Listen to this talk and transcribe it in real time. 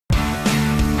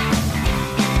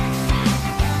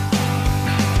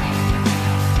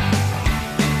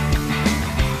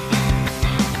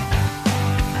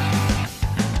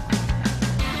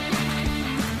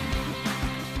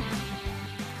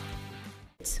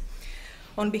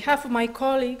On behalf of my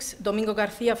colleagues, Domingo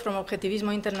García from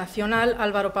Objetivismo Internacional,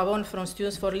 Álvaro Pavón from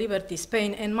Students for Liberty,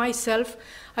 Spain, and myself,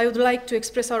 I would like to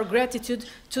express our gratitude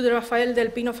to the Rafael del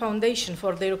Pino Foundation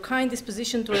for their kind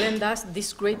disposition to lend us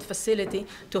this great facility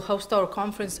to host our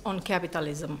conference on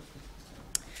capitalism.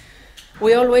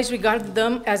 We always regard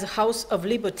them as a house of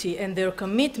liberty, and their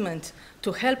commitment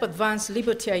to help advance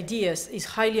liberty ideas is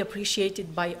highly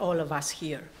appreciated by all of us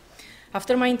here.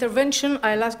 After my intervention,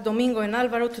 I'll ask Domingo and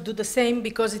Alvaro to do the same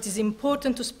because it is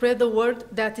important to spread the word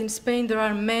that in Spain there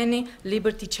are many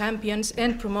liberty champions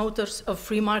and promoters of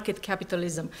free market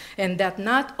capitalism, and that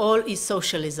not all is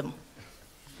socialism.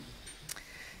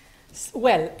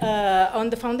 Well, on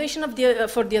the Foundation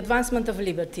for the Advancement of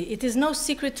Liberty, it is no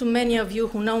secret to many of you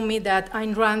who know me that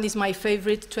Ayn Rand is my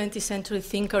favorite 20th century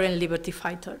thinker and liberty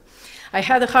fighter. I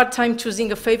had a hard time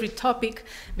choosing a favorite topic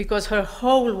because her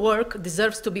whole work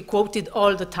deserves to be quoted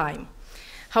all the time.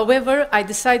 However, I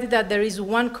decided that there is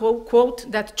one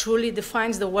quote that truly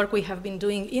defines the work we have been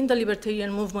doing in the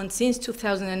libertarian movement since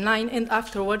 2009 and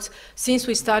afterwards, since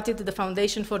we started the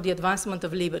Foundation for the Advancement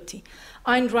of Liberty.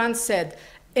 Ayn Rand said,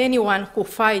 "Anyone who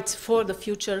fights for the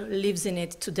future lives in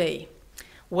it today."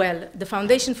 Well, the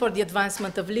Foundation for the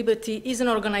Advancement of Liberty is an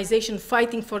organization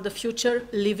fighting for the future,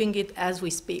 living it as we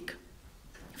speak.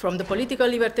 From the political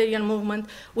libertarian movement,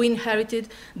 we inherited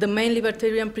the main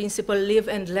libertarian principle, live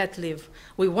and let live.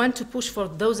 We want to push for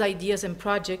those ideas and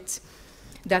projects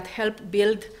that help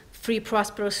build free,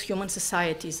 prosperous human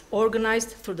societies, organized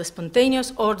through the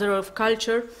spontaneous order of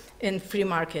culture and free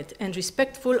market, and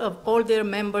respectful of all their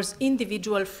members'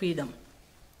 individual freedom.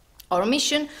 Our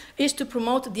mission is to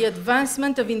promote the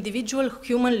advancement of individual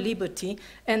human liberty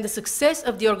and the success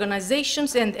of the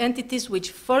organizations and entities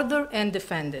which further and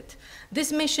defend it.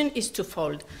 This mission is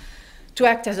twofold: to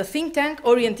act as a think tank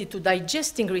oriented to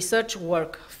digesting research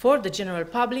work for the general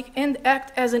public and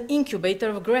act as an incubator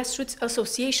of grassroots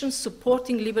associations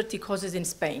supporting liberty causes in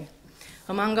Spain.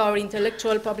 Among our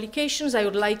intellectual publications, I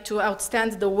would like to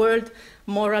outstand the World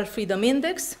Moral Freedom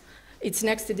Index. Its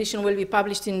next edition will be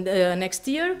published in next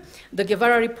year. The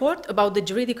Guevara Report about the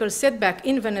juridical setback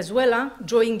in Venezuela,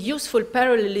 drawing useful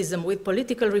parallelism with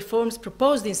political reforms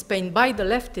proposed in Spain by the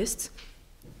leftists,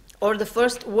 or the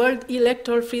first World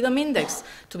Electoral Freedom Index,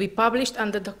 to be published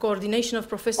under the coordination of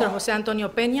Professor José Antonio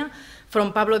Peña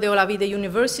from Pablo de Olavide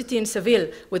University in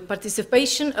Seville, with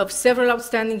participation of several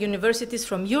outstanding universities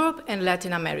from Europe and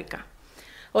Latin America.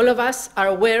 All of us are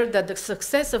aware that the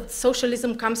success of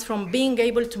socialism comes from being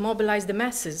able to mobilize the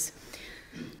masses,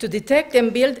 to detect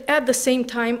and build at the same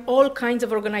time all kinds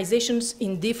of organizations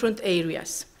in different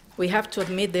areas. We have to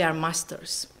admit they are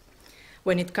masters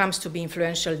when it comes to be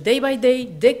influential day by day,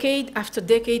 decade after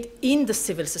decade in the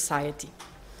civil society.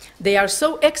 They are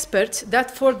so expert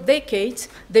that for decades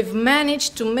they've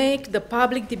managed to make the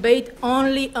public debate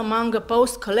only among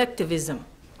opposed collectivism.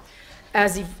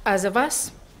 As of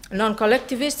us,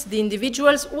 non-collectivists, the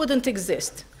individuals wouldn't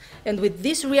exist. And with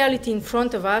this reality in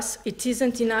front of us, it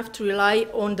isn't enough to rely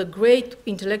on the great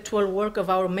intellectual work of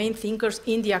our main thinkers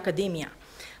in the academia.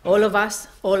 All of us,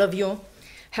 all of you,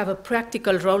 have a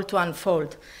practical role to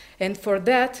unfold. And for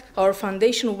that, our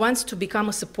foundation wants to become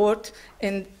a support,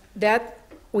 and that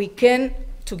we can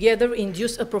together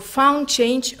induce a profound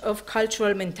change of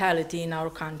cultural mentality in our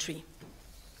country.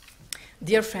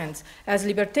 Dear friends, as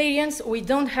libertarians, we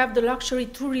don't have the luxury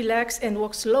to relax and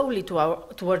walk slowly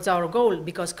towards our goal,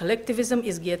 because collectivism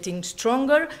is getting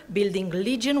stronger, building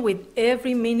legion with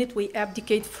every minute we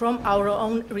abdicate from our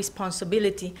own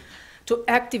responsibility to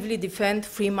actively defend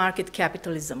free market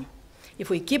capitalism. If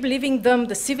we keep leaving them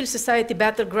the civil society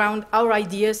battleground, our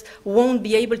ideas won't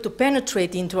be able to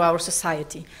penetrate into our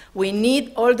society. We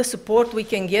need all the support we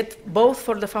can get, both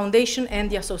for the foundation and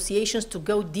the associations, to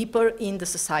go deeper in the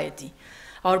society.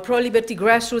 Our pro-liberty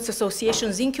grassroots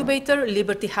associations incubator,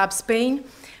 Liberty Hub Spain,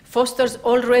 fosters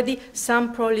already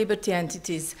some pro-liberty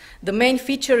entities. The main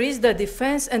feature is the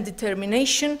defense and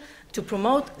determination to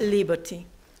promote liberty.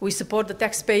 We support the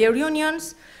taxpayer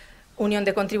unions, Unión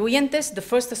de Contribuyentes, the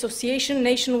first association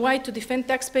nationwide to defend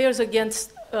taxpayers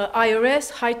against IRS,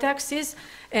 high taxes,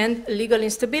 and legal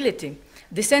instability.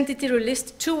 This entity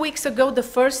released 2 weeks ago the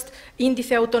first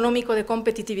Índice Autonómico de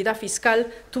Competitividad Fiscal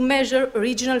to measure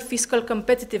regional fiscal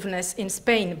competitiveness in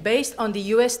Spain, based on the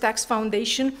US Tax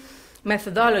Foundation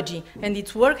methodology, and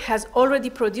its work has already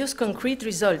produced concrete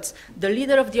results. The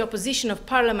leader of the opposition of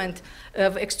Parliament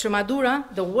of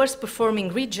Extremadura, the worst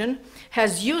performing region,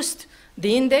 has used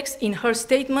the index in her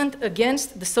statement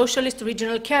against the Socialist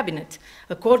Regional Cabinet.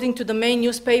 According to the main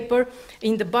newspaper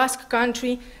in the Basque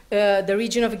country, the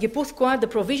region of Gipuzkoa, the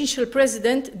provincial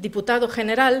president, Diputado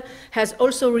General, has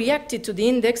also reacted to the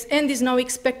index and is now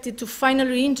expected to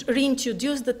finally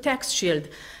reintroduce the tax shield,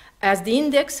 as the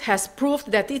index has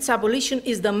proved that its abolition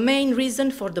is the main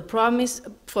reason for the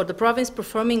province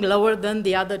performing lower than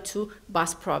the other two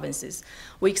Basque provinces.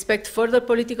 We expect further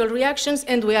political reactions,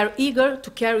 and we are eager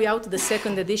to carry out the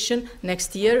second edition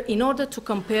next year in order to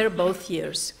compare both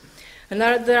years.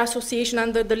 Another association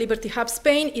under the Liberty Hub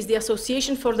Spain is the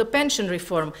Association for the Pension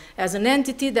Reform, as an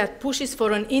entity that pushes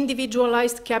for an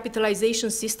individualized capitalization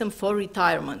system for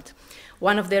retirement.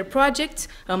 One of their projects,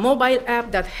 a mobile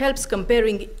app that helps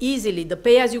comparing easily the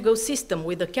pay-as-you-go system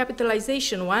with the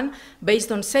capitalization one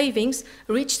based on savings,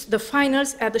 reached the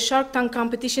finals at the Shark Tank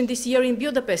competition this year in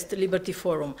Budapest Liberty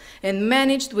Forum, and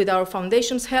managed, with our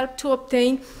foundation's help, to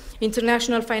obtain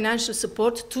international financial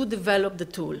support to develop the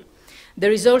tool.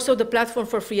 There is also the platform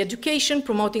for free education,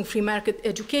 promoting free market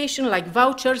education like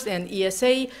vouchers and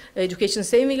ESA, education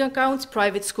saving accounts,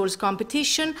 private schools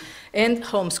competition, and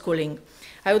homeschooling.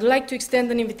 I would like to extend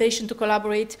an invitation to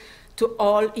collaborate to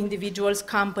all individuals,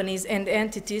 companies, and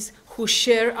entities who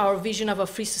share our vision of a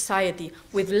free society,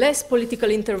 with less political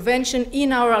intervention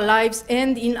in our lives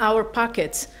and in our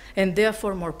pockets, and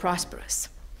therefore more prosperous.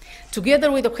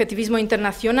 Together with Objetivismo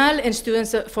Internacional and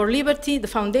Students for Liberty, the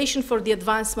Foundation for the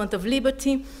Advancement of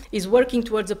Liberty is working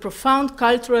towards a profound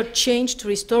cultural change to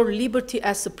restore liberty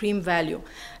as supreme value.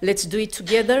 Let's do it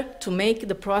together to make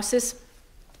the process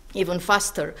even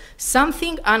faster,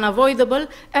 something unavoidable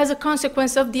as a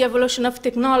consequence of the evolution of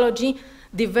technology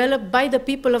developed by the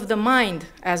people of the mind,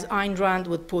 as Ayn Rand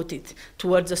would put it,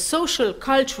 towards a social,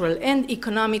 cultural, and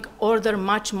economic order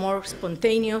much more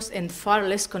spontaneous and far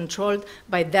less controlled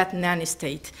by that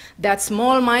nanny-state. That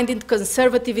small-minded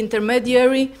conservative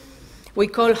intermediary we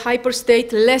call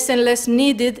hyperstate, less and less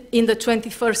needed in the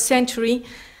 21st century,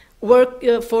 work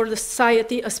for the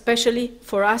society, especially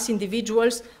for us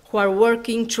individuals who are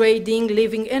working, trading,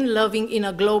 living, and loving in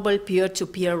a global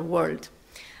peer-to-peer world.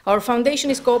 Our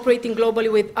foundation is cooperating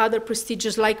globally with other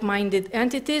prestigious like-minded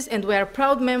entities, and we are a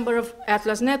proud member of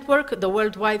Atlas Network, the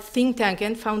worldwide think tank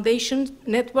and foundation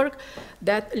network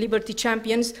that liberty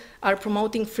champions are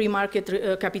promoting free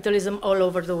market capitalism all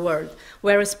over the world.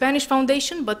 We are a Spanish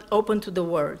foundation, but open to the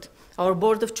world. Our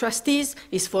board of trustees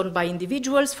is formed by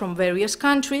individuals from various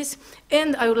countries,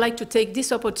 and I would like to take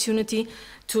this opportunity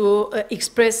to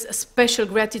express special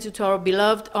gratitude to our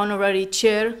beloved honorary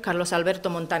chair, Carlos Alberto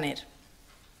Montaner.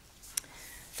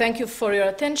 Thank you for your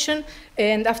attention,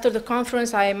 and after the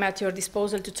conference I am at your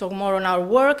disposal to talk more on our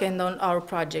work and on our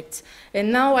projects.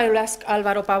 And now I will ask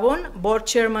Álvaro Pavón, board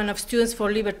chairman of Students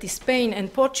for Liberty Spain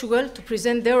and Portugal, to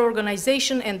present their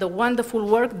organization and the wonderful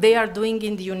work they are doing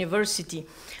in the university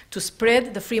to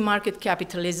spread the free market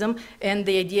capitalism and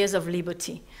the ideas of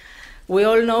liberty. We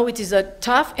all know it is a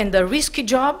tough and a risky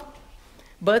job,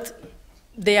 but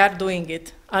they are doing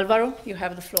it. Álvaro, you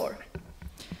have the floor.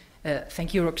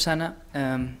 Thank you, Roxana.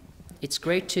 It's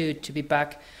great to be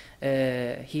back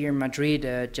here in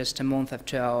Madrid just a month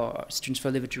after our Students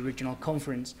for Liberty regional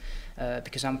conference,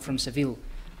 because I'm from Seville.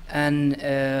 And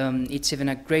it's even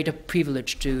a greater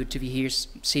privilege to be here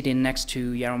sitting next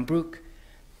to Yaron Brook.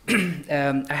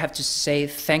 I have to say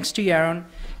thanks to Yaron,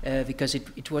 because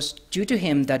it was due to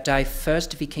him that I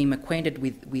first became acquainted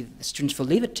with Students for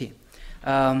Liberty.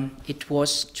 It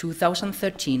was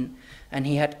 2013, and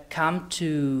he had come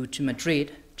to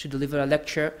Madrid to deliver a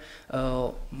lecture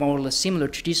more or less similar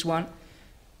to this one,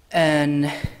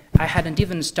 and I hadn't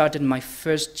even started my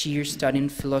first year studying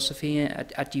philosophy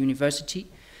at the university,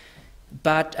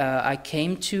 but I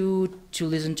came to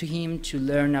listen to him, to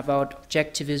learn about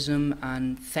objectivism,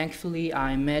 and thankfully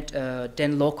I met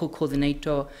then local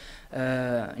coordinator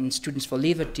in Students for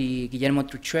Liberty, Guillermo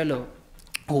Truchello,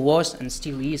 who was and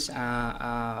still is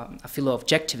a fellow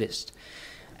objectivist.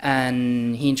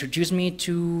 And he introduced me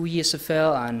to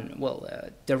ESFL, and well,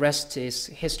 the rest is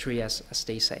history, as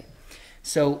they say.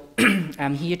 So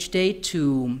I'm here today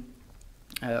to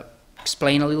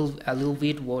explain a little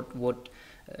bit what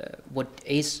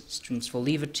is Students for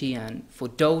Liberty, and for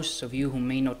those of you who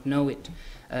may not know it,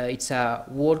 it's a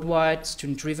worldwide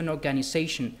student-driven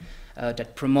organization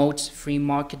that promotes free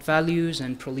market values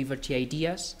and pro-liberty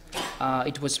ideas.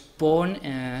 It was born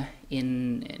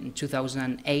in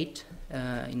 2008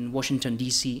 in Washington,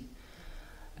 D.C.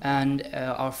 And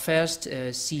our first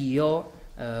CEO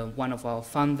one of our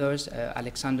founders,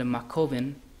 Alexander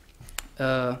Markovin,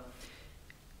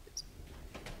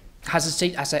 as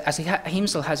he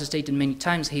himself has stated many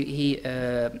times, he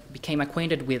became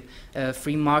acquainted with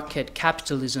free market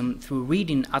capitalism through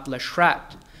reading Atlas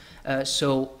Shrugged.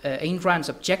 So Ayn Rand's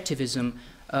objectivism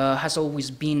has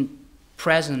always been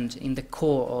present in the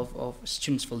core of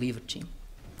Students for Liberty.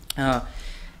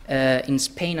 In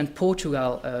Spain and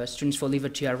Portugal, Students for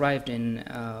Liberty arrived in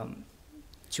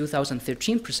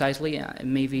 2013 precisely.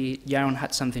 Maybe Yaron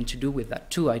had something to do with that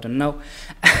too, I don't know.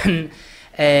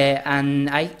 And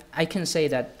I can say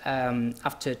that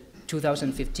after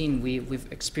 2015 we've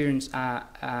experienced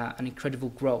an incredible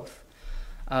growth.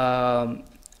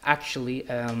 Actually,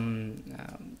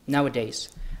 nowadays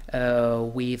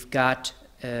we've got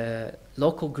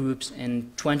local groups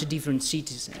in 20 different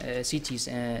cities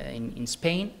in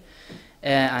Spain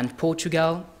and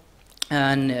Portugal,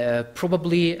 and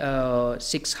probably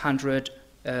 600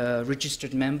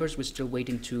 registered members. We're still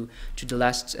waiting to the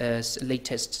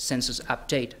latest census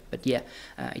update, but yeah,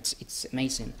 it's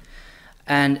amazing.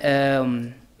 And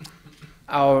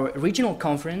our regional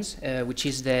conference, which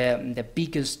is the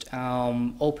biggest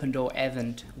open door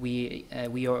event we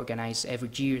organize every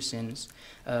year since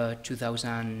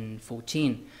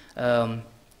 2014,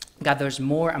 gathers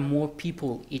more and more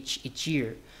people each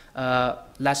year.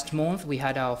 Last month we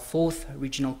had our 4th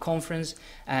regional conference,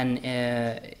 and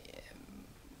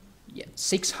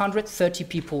 630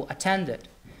 people attended,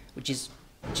 which is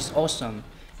awesome.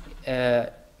 Yeah,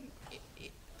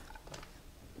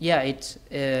 it's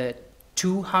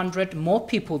 200 more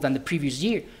people than the previous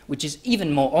year, which is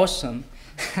even more awesome.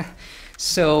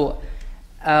 So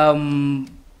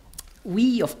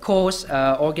we, of course,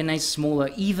 organize smaller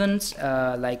events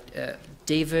like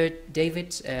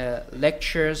David's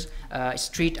lectures,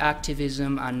 street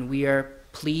activism, and we are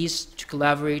pleased to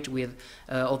collaborate with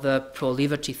other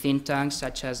pro-liberty think tanks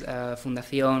such as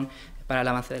Fundación para el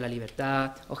Avance de la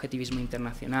Libertad, Objetivismo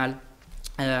Internacional.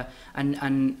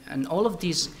 And all of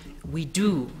this we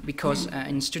do because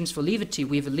in Students for Liberty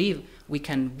we believe we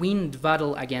can win the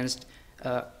battle against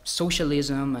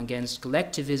socialism, against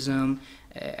collectivism,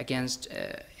 against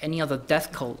any other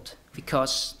death cult,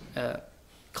 because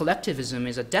collectivism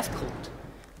is a death cult.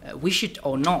 Wish it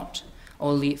or not,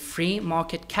 only free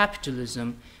market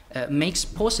capitalism makes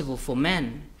possible for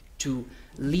men to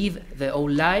live their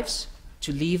own lives,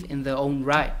 to live in their own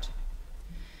right.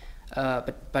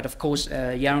 But of course,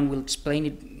 Yaron will explain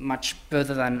it much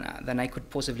further than I could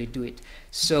possibly do it.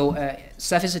 So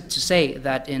suffice it to say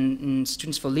that in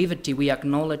Students for Liberty, we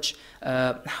acknowledge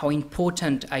how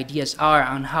important ideas are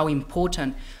and how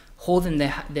important holding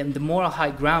the moral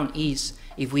high ground is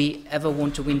if we ever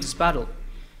want to win this battle.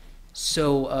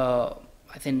 So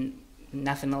I think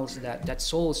nothing else,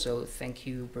 that's all. So thank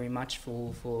you very much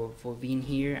for being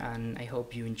here, and I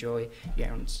hope you enjoy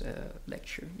Yaron's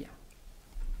lecture. Yeah.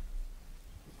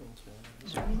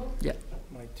 Yeah.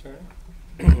 My turn.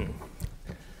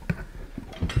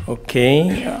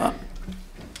 Okay.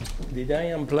 Did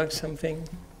I unplug something?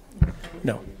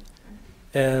 No.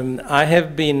 I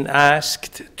have been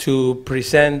asked to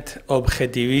present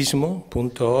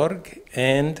objetivismo.org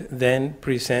and then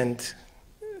present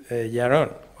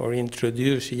Yaron, or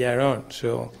introduce Yaron.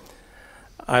 So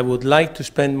I would like to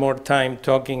spend more time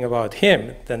talking about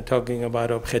him than talking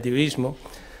about objetivismo,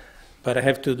 but I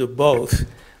have to do both.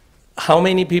 How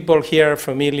many people here are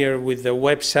familiar with the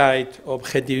website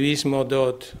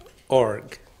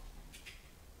objetivismo.org?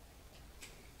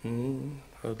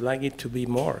 I would like it to be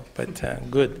more, but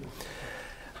good.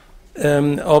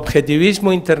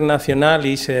 Objetivismo Internacional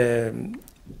is a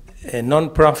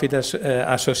non-profit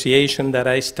association that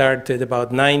I started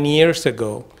about 9 years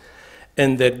ago,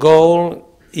 and the goal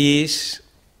is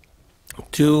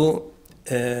to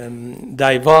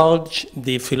divulge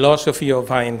the philosophy of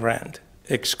Ayn Rand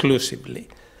exclusively.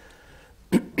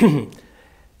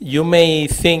 You may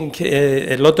think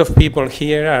a lot of people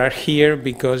here are here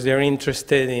because they're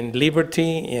interested in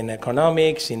liberty, in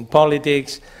economics, in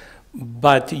politics,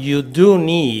 but you do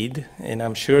need, and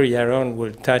I'm sure Yaron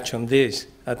will touch on this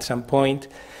at some point,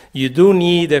 you do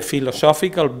need a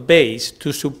philosophical base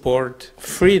to support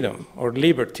freedom or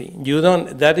liberty.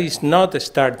 That is not a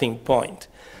starting point.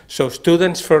 So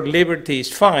Students for Liberty is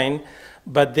fine,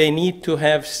 but they need to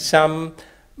have some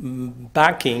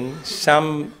backing,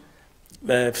 some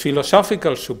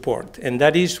philosophical support, and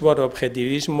that is what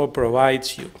Objetivismo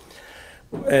provides you.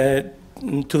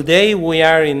 Today we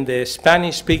are in the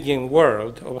Spanish-speaking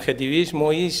world.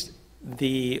 Objetivismo is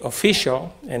the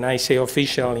official, and I say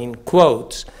official in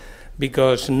quotes,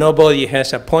 because nobody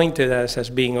has appointed us as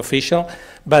being official,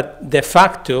 but de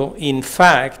facto, in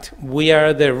fact, we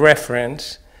are the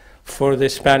reference for the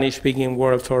Spanish-speaking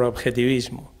world for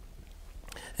Objetivismo.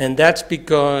 And that's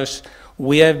because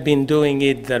we have been doing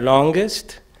it the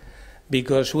longest,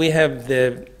 because we have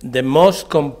the most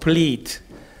complete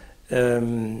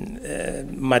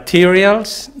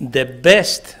materials, the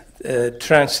best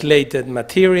translated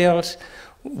materials.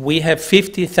 We have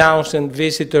 50,000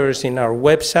 visitors in our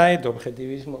website,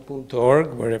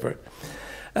 objetivismo.org, wherever.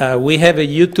 We have a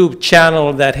YouTube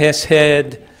channel that has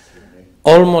had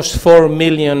almost 4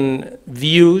 million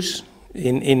views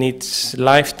in its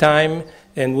lifetime,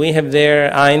 and we have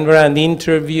there Ayn Rand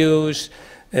interviews,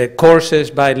 courses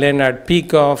by Leonard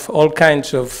Peikoff, all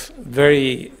kinds of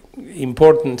very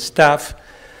important stuff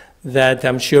that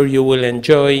I'm sure you will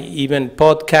enjoy, even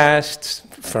podcasts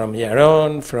from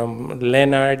Yaron, from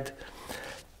Leonard.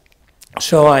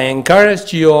 So I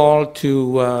encourage you all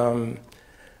to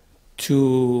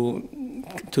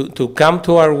come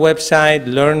to our website,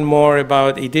 learn more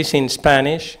about it. It is in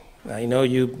Spanish. I know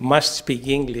you must speak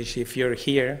English if you're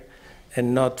here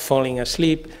and not falling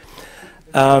asleep.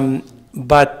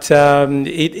 But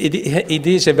it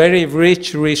is a very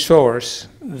rich resource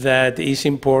that is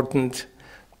important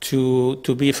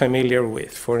to be familiar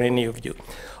with for any of you.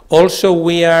 Also,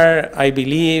 we are, I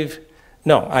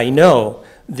know,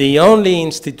 the only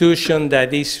institution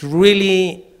that is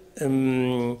really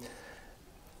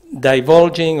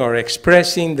divulging or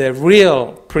expressing the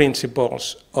real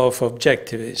principles of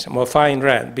objectivism, of Ayn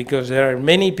Rand, because there are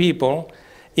many people,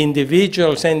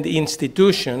 individuals and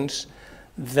institutions,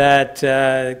 that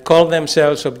call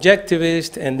themselves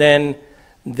objectivist, and then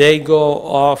they go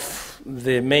off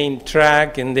the main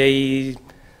track and they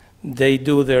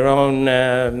do their own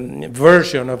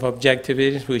version of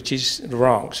objectivism, which is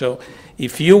wrong. So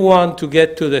if you want to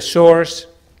get to the source,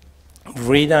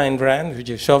 read Ayn Rand,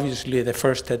 which is obviously the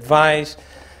first advice.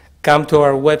 Come to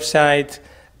our website,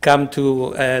 come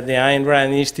to the Ayn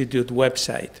Rand Institute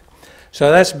website.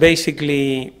 So that's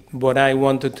basically what I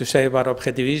wanted to say about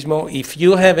Objetivismo. If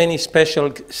you have any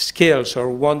special skills or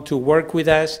want to work with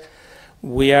us,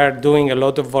 we are doing a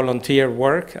lot of volunteer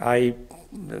work. I,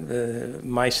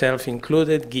 myself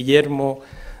included, Guillermo,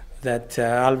 that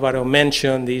Alvaro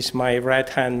mentioned, is my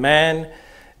right-hand man.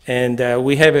 And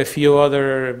we have a few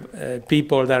other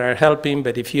people that are helping,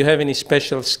 but if you have any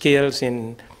special skills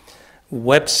in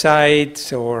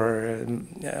websites or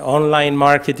online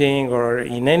marketing or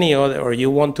in any other, or you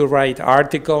want to write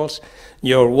articles,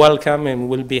 you're welcome, and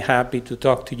we'll be happy to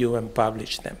talk to you and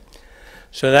publish them.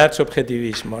 So that's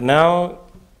Objetivismo. Now,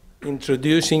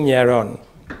 introducing Yaron.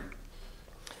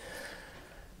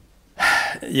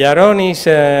 Yaron is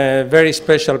a very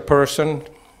special person.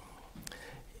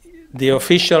 The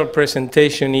official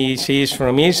presentation is he is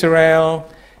from Israel.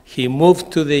 He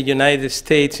moved to the United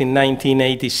States in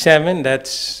 1987.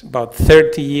 That's about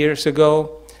 30 years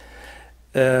ago.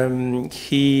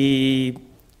 He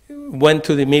went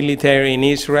to the military in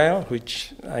Israel,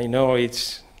 which I know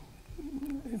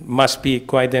must be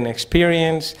quite an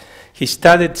experience. He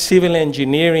studied civil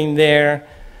engineering there.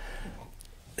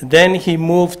 Then he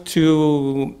moved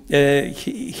to,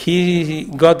 he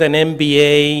got an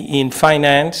MBA in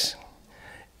finance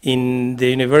in the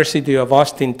University of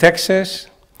Austin, Texas.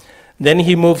 Then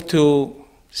he moved to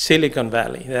Silicon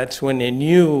Valley. That's when a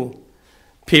new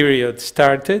period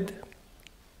started.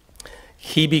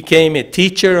 He became a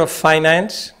teacher of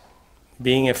finance,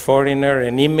 being a foreigner,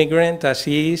 an immigrant as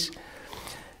he is.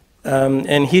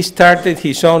 And he started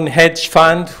his own hedge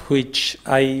fund, which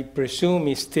I presume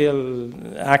is still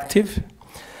active.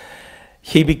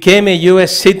 He became a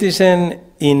US citizen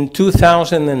in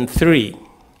 2003.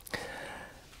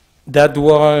 That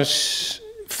was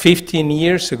 15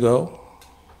 years ago,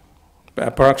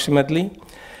 approximately.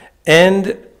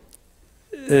 And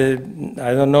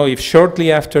I don't know if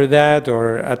shortly after that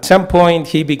or at some point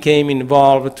he became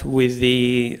involved with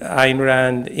the Ayn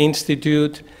Rand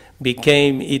Institute,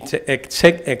 became its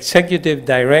executive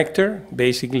director,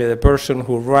 basically the person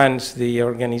who runs the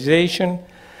organization,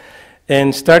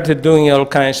 and started doing all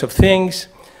kinds of things.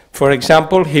 For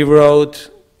example, he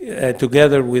wrote,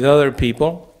 together with other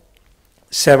people,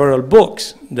 several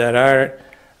books that are,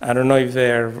 I don't know if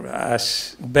they're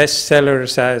as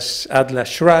bestsellers as Atlas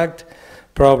Shrugged,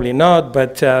 probably not,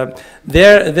 but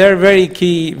they're very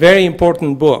key, very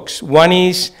important books. One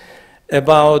is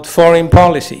about foreign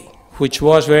policy, which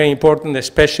was very important,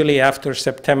 especially after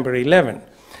September 11.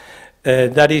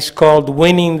 That is called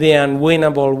Winning the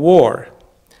Unwinnable War,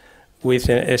 with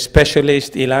a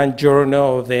specialist, Ilan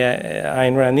Giorno of the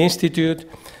Ayn Rand Institute.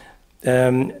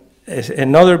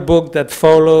 Another book that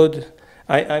followed,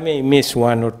 I may miss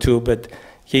one or two, but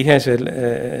he has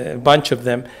a bunch of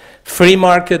them. Free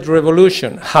Market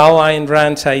Revolution, how Ayn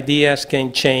Rand's ideas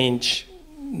can change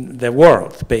the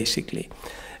world, basically.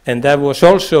 And that was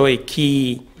also a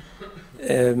key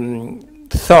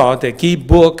thought, a key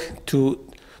book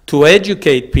to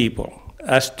educate people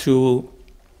as to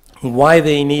why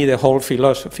they need a whole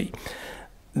philosophy.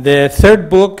 The third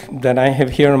book that I have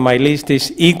here on my list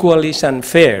is Equal is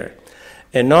Unfair.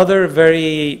 Another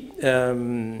very,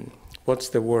 what's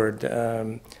the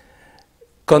word,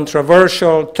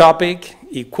 controversial topic,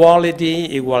 equality,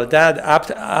 igualdad.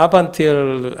 Up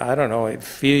until, I don't know, a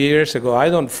few years ago, I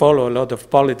don't follow a lot of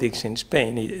politics in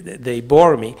Spain. They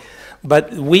bore me.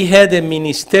 But we had a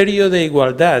Ministerio de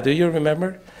Igualdad, do you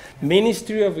remember?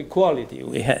 Ministry of Equality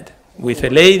we had, with a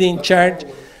lady in charge,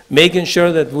 making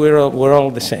sure that we're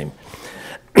all the same.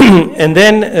 And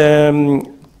then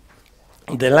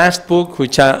the last book,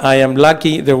 which I am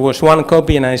lucky, there was one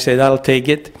copy and I said, I'll take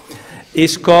it,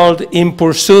 is called In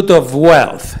Pursuit of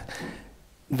Wealth,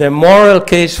 The Moral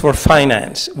Case for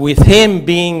Finance. With him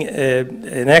being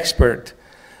an expert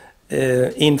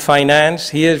in finance,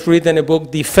 he has written a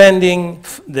book defending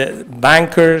the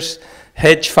bankers,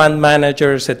 hedge fund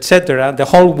managers, etc., the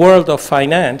whole world of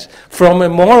finance from a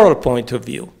moral point of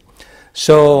view.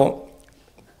 So,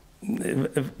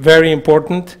 very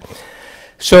important.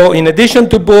 So, in addition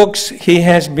to books, he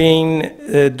has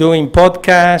been doing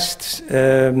podcasts,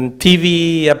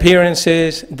 TV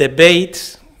appearances,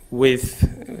 debates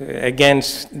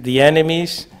against the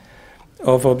enemies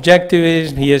of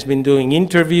objectivism. He has been doing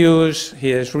interviews. He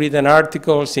has written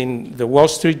articles in the Wall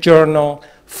Street Journal,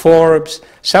 Forbes,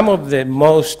 some of the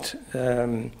most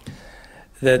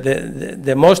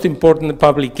the most important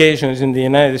publications in the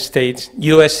United States,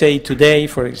 USA Today,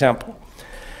 for example.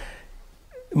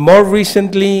 More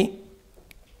recently,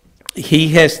 he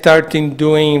has started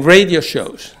doing radio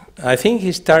shows. I think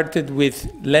he started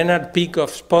with Leonard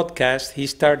Peikoff's podcast. He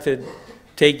started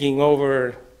taking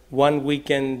over one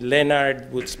weekend.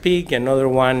 Leonard would speak, another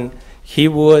one he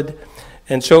would.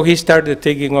 And so he started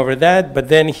taking over that, but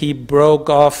then he broke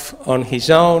off on his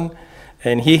own,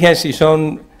 and he has his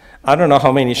own, I don't know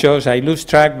how many shows, I lose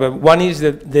track, but one is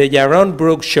the Yaron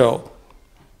Brook show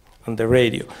on the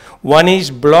radio. One is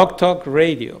Blog Talk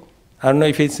Radio. I don't know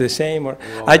if it's the same, or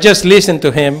I just listened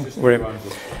to him.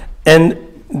 And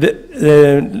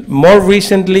more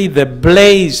recently, the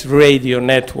Blaze Radio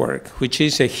Network, which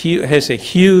is has a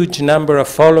huge number of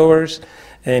followers,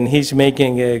 and he's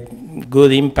making a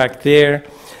good impact there.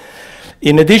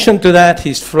 In addition to that,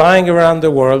 he's flying around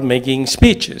the world making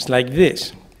speeches like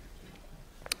this.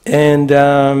 And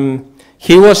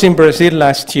he was in Brazil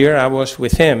last year. I was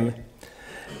with him.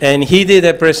 And he did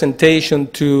a presentation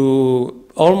to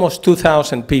almost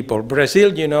 2,000 people.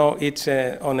 Brazil, you know, it's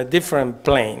on a different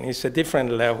plane. It's a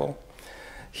different level.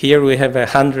 Here we have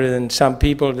 100 and some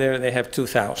people. There they have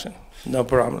 2,000. No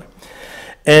problem.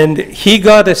 And he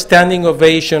got a standing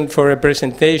ovation for a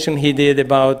presentation he did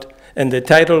about, and the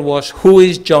title was, Who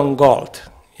is John Galt?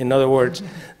 In other words,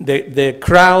 the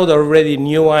crowd already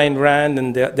knew Ayn Rand,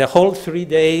 and the whole 3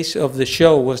 days of the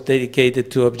show was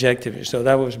dedicated to objectivism. So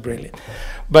that was brilliant.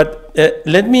 But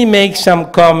let me make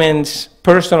some comments,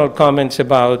 personal comments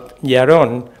about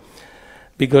Yaron,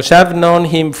 because I've known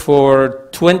him for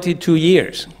 22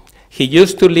 years. He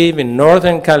used to live in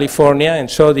Northern California, and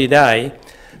so did I.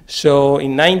 So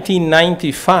in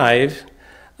 1995,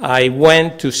 I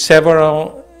went to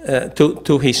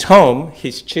to his home.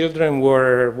 His children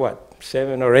were, what,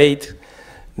 7 or 8?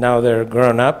 Now they're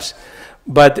grown-ups.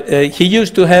 But he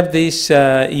used to have this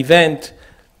event.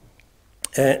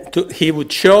 He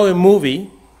would show a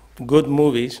movie, good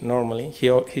movies normally.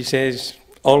 He says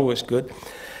always good.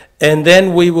 And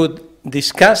then we would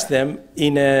discuss them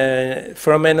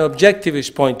from an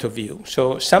objectivist point of view.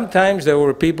 So sometimes there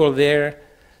were people there,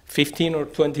 15 or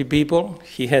 20 people.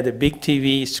 He had a big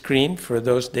TV screen for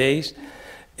those days.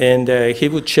 And he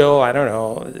would show, I don't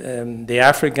know, The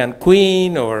African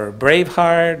Queen or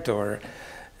Braveheart or,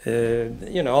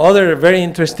 you know, other very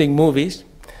interesting movies.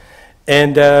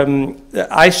 And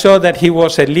I saw that he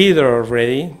was a leader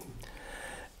already.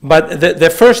 But the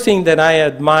first thing that I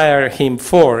admire him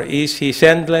for is his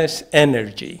endless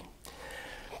energy.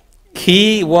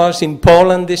 He was in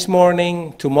Poland this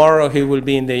morning. Tomorrow he will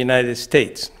be in the United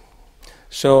States.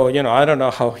 So, you know, I don't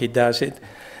know how he does it.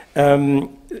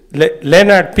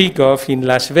 Leonard Peikoff in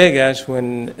Las Vegas,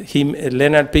 when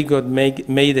Leonard Peikoff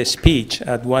made a speech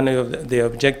at one of the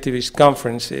objectivist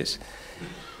conferences,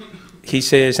 he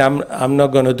says, I'm not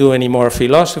going to do any more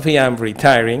philosophy, I'm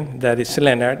retiring. That is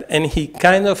Leonard. And he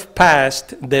kind of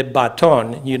passed the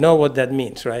baton. You know what that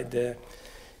means, right?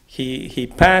 he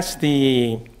passed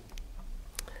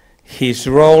his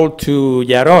role to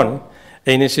Yaron,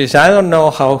 and he says, I don't know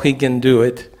how he can do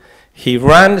it. He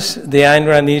runs the Ayn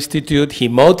Rand Institute, he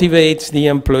motivates the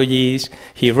employees,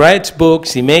 he writes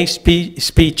books, he makes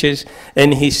speeches,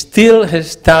 and he still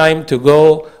has time to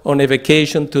go on a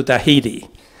vacation to Tahiti.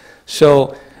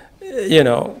 So, you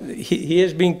know, he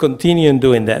has been continuing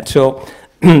doing that. So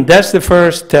that's the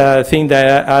first thing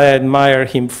that I admire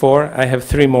him for. I have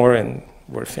 3 more and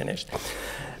we're finished.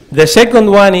 The second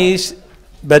one is,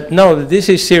 but no, this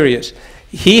is serious.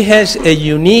 He has a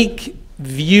unique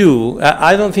view.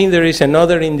 I don't think there is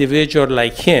another individual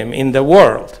like him in the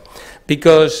world,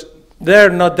 because there are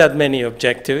not that many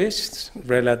objectivists,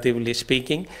 relatively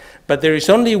speaking, but there is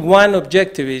only one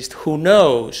objectivist who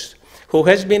knows, who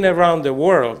has been around the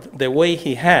world the way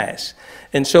he has.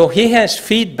 And so he has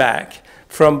feedback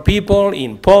from people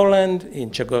in Poland,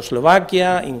 in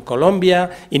Czechoslovakia, in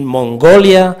Colombia, in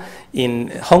Mongolia, in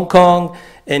Hong Kong,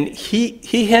 and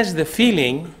he has the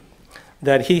feeling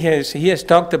that he has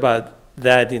talked about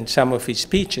that in some of his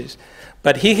speeches,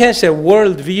 but he has a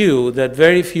worldview that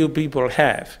very few people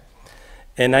have.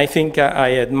 And I think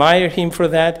I admire him for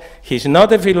that. He's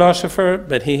not a philosopher,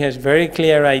 but he has very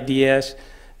clear ideas,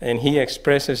 and he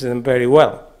expresses them very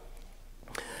well.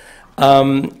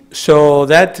 So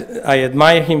that, I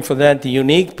admire him for that, the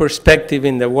unique perspective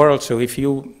in the world. So if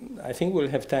you, I think we'll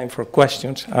have time for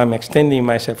questions. I'm extending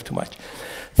myself too much.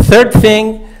 Third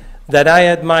thing that I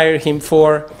admire him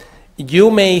for, you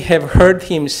may have heard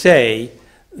him say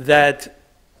that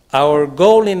our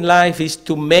goal in life is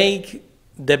to make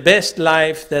the best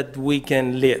life that we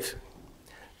can live,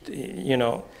 you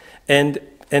know, and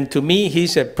to me,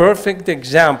 he's a perfect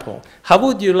example. How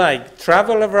would you like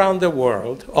travel around the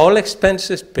world, all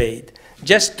expenses paid,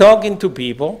 just talking to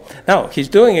people? Now, he's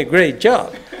doing a great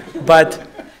job, but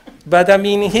I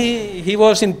mean, he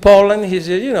was in Poland. He's,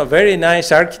 you know, very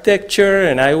nice architecture,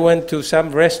 and I went to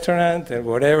some restaurant and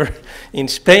whatever. In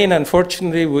Spain,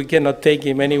 unfortunately, we cannot take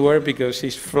him anywhere because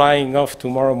he's flying off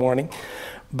tomorrow morning.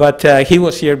 But he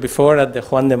was here before at the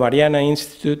Juan de Mariana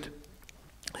Institute.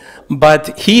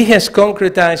 But he has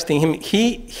concretized in him,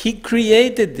 he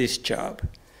created this job.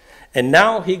 And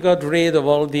now he got rid of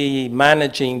all the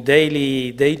managing,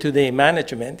 day-to-day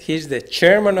management. He's the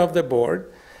chairman of the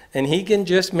board, and he can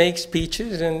just make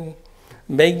speeches and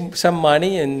make some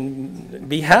money and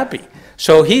be happy.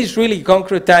 So he's really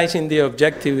concretizing the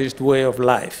objectivist way of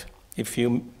life, if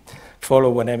you follow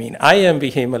what I mean. I envy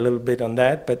him a little bit on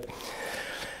that. But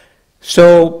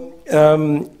so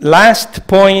last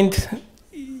point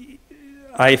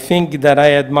I think that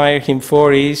I admire him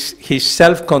for is his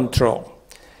self-control.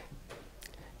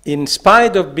 In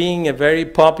spite of being a very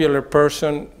popular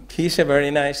person, he's a very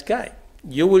nice guy.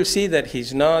 You will see that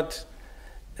he's not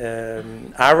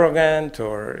arrogant,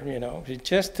 or, you know, he's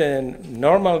just a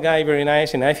normal guy, very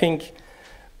nice. And I think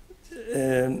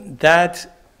that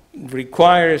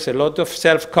requires a lot of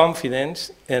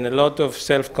self-confidence and a lot of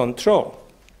self-control.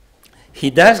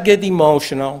 He does get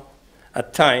emotional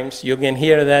at times. You can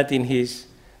hear that in his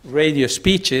radio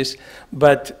speeches,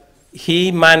 but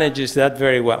he manages that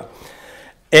very well.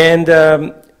 And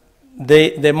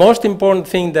the most important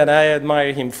thing that I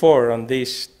admire him for on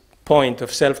this point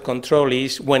of self-control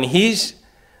is when he's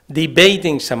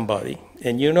debating somebody,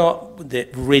 and you know the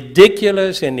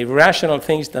ridiculous and irrational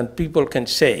things that people can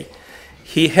say,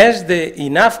 he has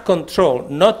enough control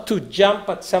not to jump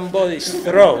at somebody's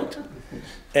throat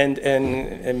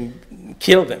and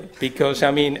kill them. Because, I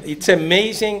mean, it's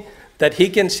amazing that he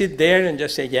can sit there and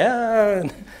just say, yeah,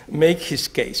 and make his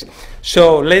case.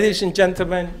 So, ladies and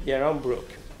gentlemen, Yaron Brook.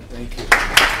 Thank you.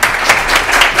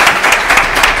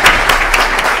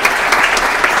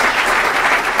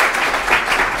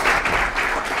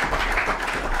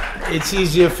 It's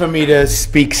easier for me to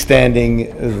speak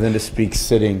standing than to speak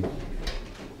sitting.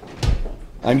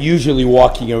 I'm usually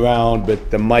walking around, but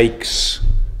the mic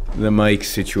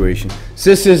situation. So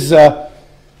this is,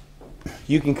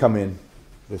 you can come in.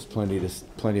 There's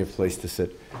plenty of place to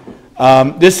sit.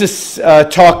 This is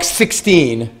talk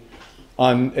 16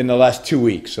 in the last 2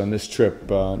 weeks on this trip,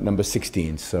 number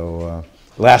 16. So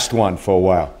last one for a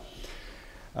while.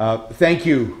 Thank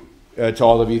you to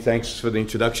all of you. Thanks for the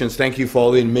introductions. Thank you for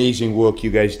all the amazing work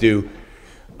you guys do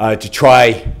to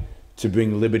try to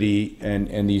bring liberty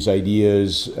and these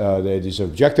ideas, the ideas of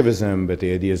objectivism, but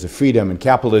the ideas of freedom and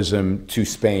capitalism to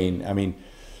Spain. I mean,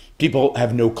 people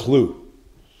have no clue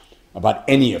about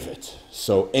any of it.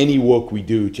 So any work we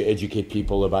do to educate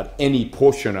people about any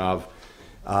portion of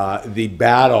the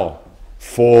battle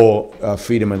for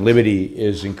freedom and liberty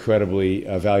is incredibly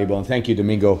valuable. And thank you,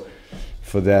 Domingo,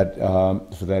 for that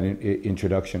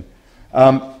introduction.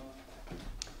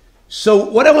 So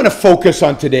what I want to focus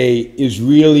on today is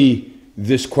really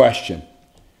this question.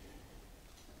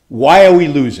 Why are we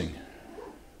losing?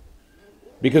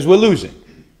 Because we're losing.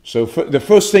 So the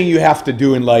first thing you have to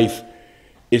do in life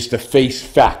is to face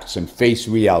facts and face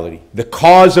reality. The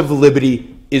cause of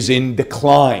liberty is in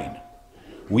decline.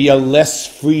 We are less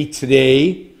free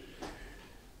today,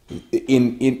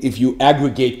 if you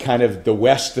aggregate kind of the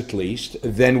West at least,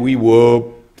 than we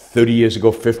were 30 years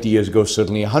ago, 50 years ago,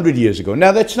 certainly 100 years ago.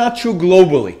 Now, that's not true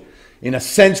globally. In a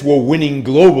sense, we're winning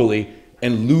globally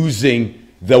and losing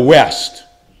the West.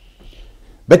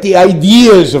 But the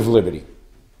ideas of liberty,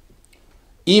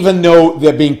 even though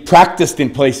they're being practiced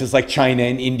in places like China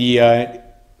and India,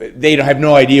 they have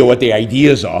no idea what the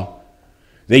ideas are.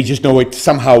 They just know it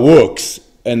somehow works,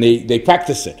 and they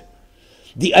practice it.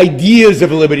 The ideas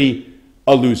of liberty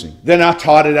are losing. They're not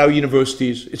taught at our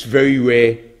universities. It's very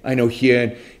rare. I know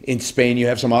here in Spain you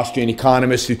have some Austrian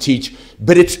economists who teach,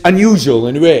 but it's unusual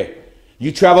and rare.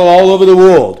 You travel all over the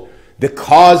world. The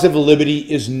cause of liberty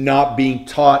is not being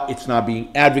taught. It's not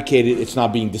being advocated. It's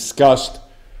not being discussed.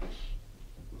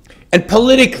 And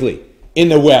politically, in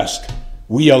the West,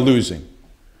 we are losing.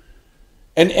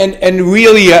 And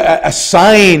really a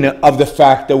sign of the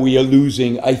fact that we are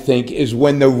losing, I think, is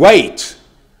when the right,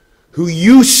 who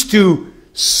used to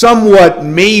somewhat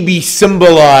maybe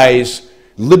symbolize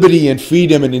liberty and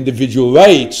freedom and individual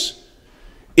rights,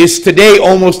 is today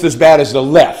almost as bad as the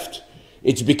left.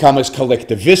 It's become as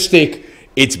collectivistic.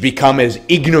 It's become as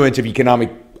ignorant of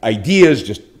economic ideas.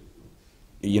 Just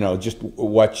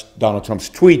watch Donald Trump's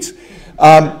tweets.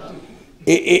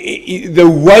 The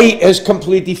right has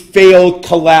completely failed,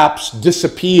 collapsed,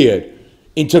 disappeared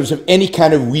in terms of any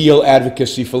kind of real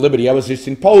advocacy for liberty. I was just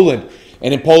in Poland,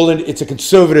 and in Poland it's a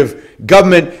conservative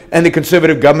government, and the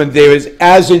conservative government there is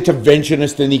as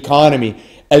interventionist in the economy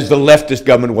as the leftist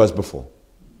government was before.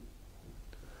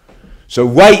 So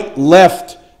right,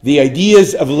 left, the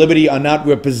ideas of liberty are not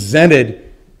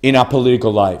represented in our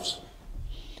political lives.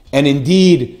 And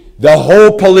indeed, the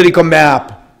whole political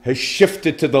map has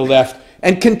shifted to the left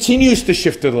and continues to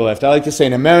shift to the left. I like to say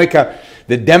in America,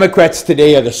 the Democrats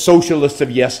today are the socialists of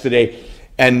yesterday,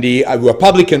 and the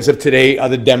Republicans of today are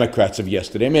the Democrats of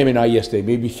yesterday. Maybe not yesterday,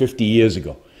 maybe 50 years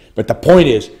ago. But the point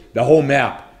is, the whole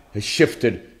map has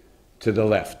shifted to the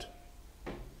left.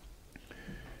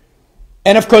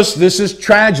 And of course, this is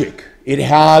tragic. It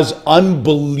has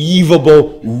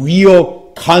unbelievable,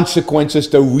 real consequences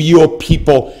to real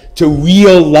people, to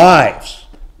real lives.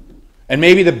 And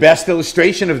maybe the best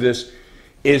illustration of this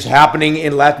is happening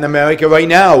in Latin America right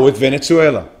now with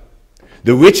Venezuela.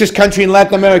 The richest country in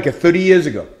Latin America 30 years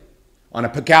ago, on a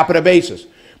per capita basis.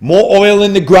 More oil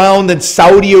in the ground than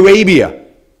Saudi Arabia.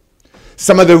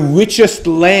 Some of the richest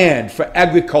land for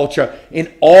agriculture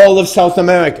in all of South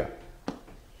America.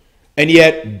 And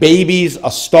yet babies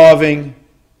are starving.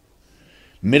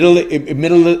 Middle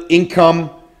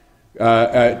income,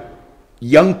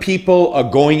 young people are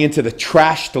going into the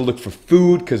trash to look for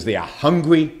food because they are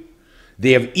hungry.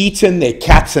 They have eaten their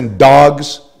cats and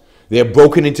dogs. They have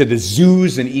broken into the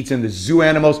zoos and eaten the zoo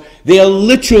animals. They are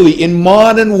literally in the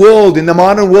modern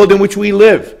world in which we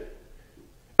live,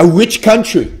 a rich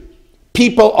country.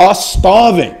 People are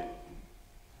starving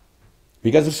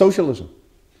because of socialism.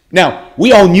 Now,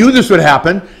 we all knew this would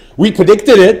happen. We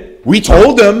predicted it. We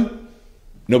told them.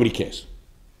 Nobody cares.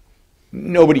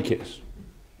 Nobody cares.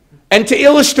 And to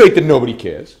illustrate that nobody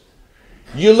cares,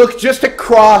 you look just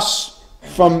across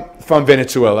from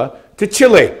Venezuela to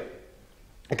Chile,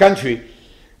 a country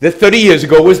that 30 years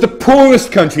ago was the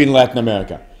poorest country in Latin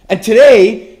America. And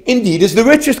today, indeed, is the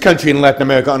richest country in Latin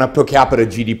America on a per capita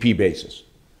GDP basis.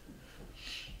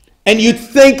 And you'd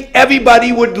think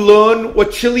everybody would learn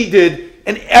what Chile did,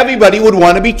 and everybody would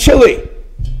want to be Chile.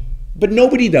 But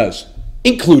nobody does,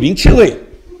 including Chile.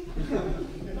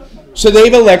 So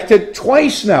they've elected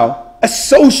twice now a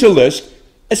socialist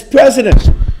as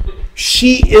president.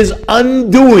 She is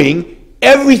undoing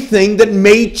everything that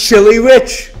made Chile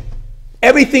rich,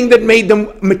 everything that made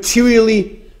them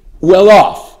materially well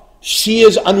off. She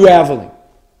is unraveling.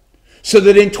 So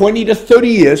that in 20 to 30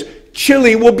 years,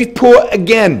 Chile will be poor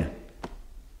again.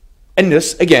 And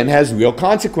this, again, has real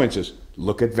consequences.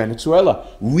 Look at Venezuela.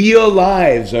 Real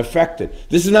lives are affected.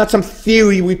 This is not some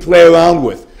theory we play around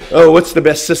with. Oh, what's the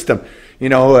best system?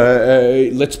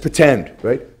 Let's pretend,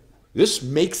 right? This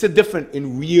makes a difference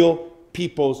in real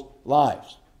people's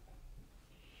lives.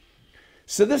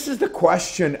 So this is the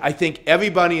question I think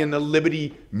everybody in the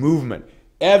liberty movement,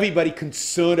 everybody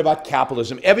concerned about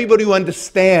capitalism, everybody who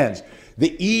understands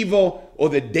the evil or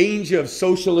the danger of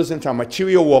socialism to our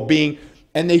material well-being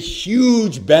and the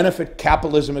huge benefit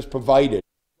capitalism has provided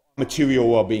material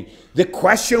well-being. The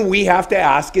question we have to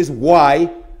ask is,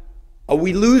 why are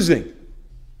we losing?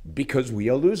 Because we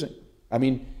are losing. I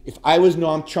mean, if I was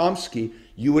Noam Chomsky,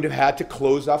 you would have had to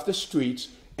close off the streets,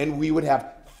 and we would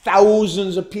have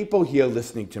thousands of people here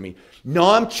listening to me.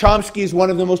 Noam Chomsky is one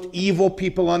of the most evil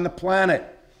people on the planet.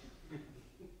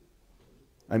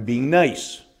 I'm being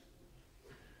nice.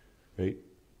 Right?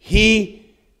 He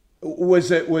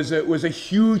was a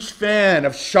huge fan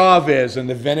of Chavez and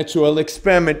the Venezuela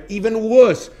experiment. Even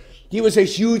worse, he was a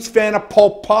huge fan of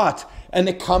Pol Pot and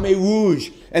the Khmer Rouge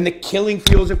and the killing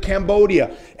fields of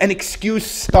Cambodia, and excused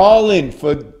Stalin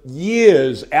for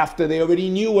years after they already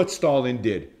knew what Stalin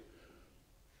did.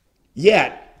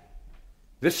 Yet,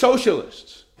 the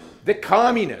socialists, the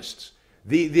communists,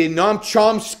 the Noam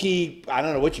Chomsky, I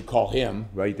don't know what you call him,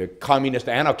 right? The communist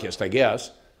anarchist, I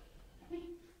guess,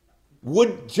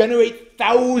 would generate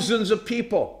thousands of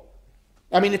people.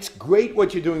 I mean, it's great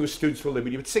what you're doing with Students for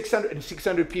Liberty, but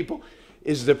 600 people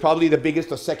is probably the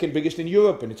biggest or second biggest in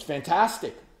Europe, and it's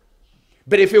fantastic.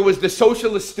 But if it was the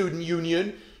Socialist Student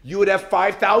Union, you would have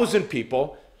 5,000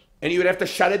 people, and you would have to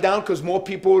shut it down because more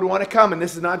people would want to come. And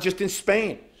this is not just in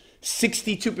Spain.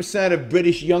 62% of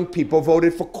British young people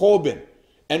voted for Corbyn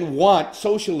and want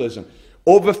socialism.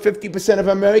 Over 50% of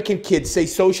American kids say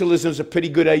socialism is a pretty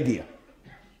good idea.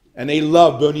 And they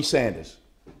love Bernie Sanders.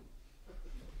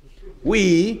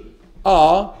 We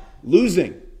are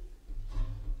losing.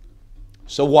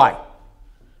 So why?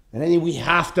 And I think we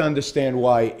have to understand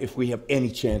why if we have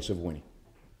any chance of winning.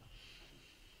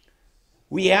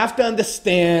 We have to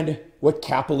understand what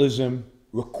capitalism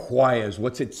requires,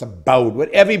 what it's about, what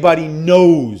everybody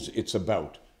knows it's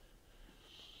about.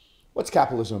 What's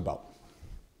capitalism about?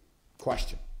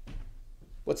 Question.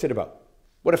 What's it about?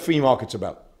 What are free markets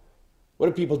about? What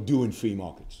do people do in free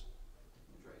markets?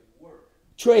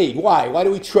 Trade. Why? Why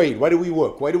do we trade? Why do we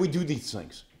work? Why do we do these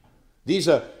things? These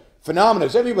are phenomena.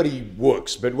 Everybody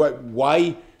works, but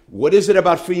why? What is it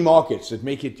about free markets that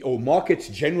make it, or markets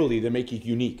generally, that make it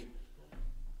unique?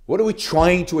 What are we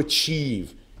trying to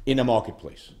achieve in a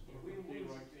marketplace?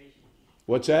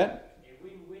 What's that? A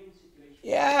win-win situation.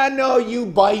 Yeah, no, you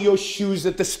buy your shoes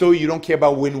at the store. You don't care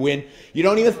about win-win. You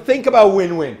don't even think about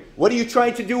win-win. What are you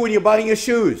trying to do when you're buying your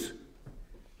shoes?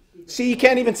 See, you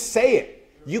can't even say it.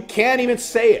 You can't even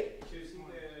say it.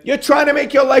 You're trying to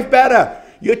make your life better.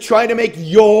 You're trying to make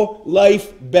your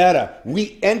life better.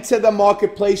 We enter the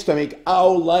marketplace to make our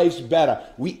lives better.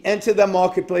 We enter the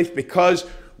marketplace because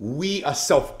we are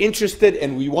self-interested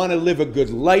and we want to live a good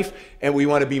life and we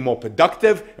want to be more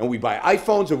productive, and we buy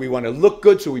iPhones, or we want to look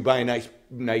good, so we buy a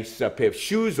nice pair of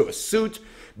shoes or a suit.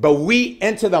 But we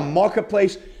enter the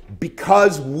marketplace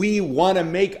because we want to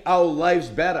make our lives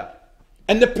better.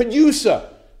 And the producer,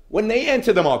 when they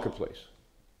enter the marketplace,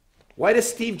 why does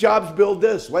Steve Jobs build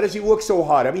this? Why does he work so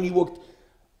hard? I mean, he worked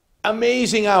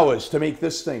amazing hours to make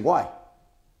this thing. Why?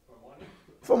 For money.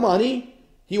 For money.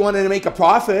 He wanted to make a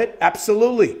profit.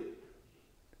 Absolutely.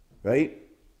 Right?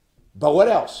 But what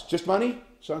else? Just money?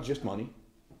 It's not just money.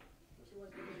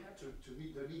 To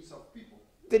meet the needs of people.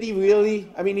 Did he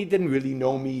really? I mean, he didn't really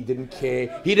know me. He didn't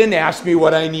care. He didn't ask me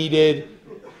what I needed.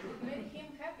 It made him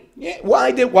happy. Yeah.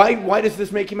 Why does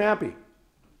this make him happy?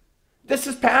 This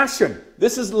is passion.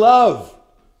 This is love.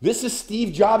 This is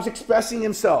Steve Jobs expressing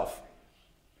himself.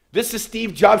 This is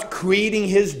Steve Jobs creating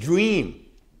his dream.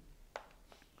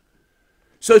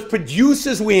 So as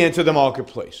producers, we enter the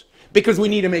marketplace because we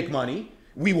need to make money.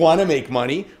 We want to make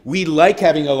money. We like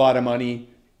having a lot of money,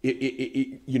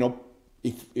 you know,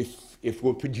 if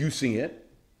we're producing it.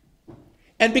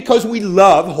 And because we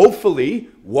love, hopefully,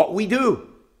 what we do.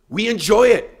 We enjoy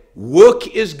it. Work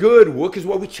is good. Work is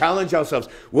what we challenge ourselves.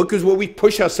 Work is what we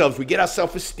push ourselves. We get our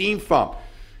self-esteem from.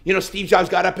 You know, Steve Jobs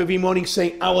got up every morning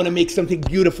saying, I want to make something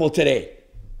beautiful today.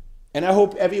 And I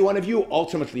hope every one of you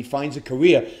ultimately finds a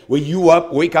career where you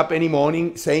wake up any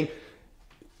morning saying,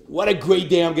 what a great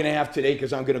day I'm going to have today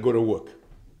because I'm going to go to work.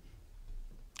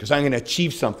 Because I'm going to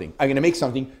achieve something. I'm going to make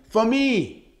something for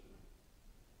me.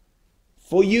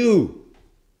 For you.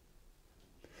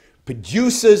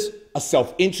 Producers are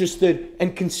self-interested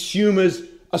and consumers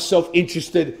are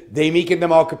self-interested. They make in the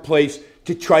marketplace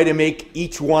to try to make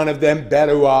each one of them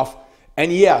better off.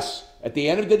 And yes, at the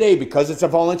end of the day, because it's a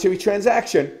voluntary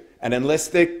transaction, and unless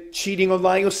they're cheating or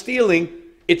lying or stealing,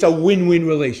 it's a win-win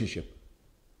relationship.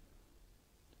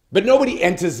 But nobody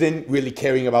enters in really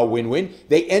caring about win-win.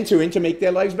 They enter in to make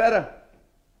their lives better.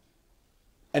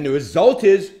 And the result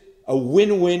is a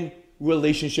win-win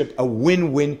relationship, a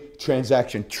win-win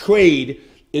transaction. Trade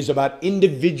is about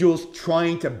individuals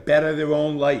trying to better their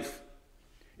own life.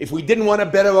 If we didn't want to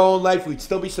better our own life, we'd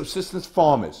still be subsistence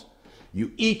farmers.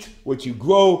 You eat what you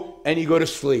grow, and you go to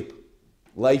sleep.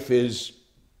 Life is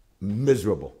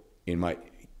miserable in my,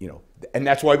 and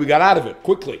that's why we got out of it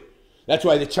quickly. That's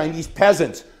why the Chinese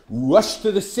peasants rush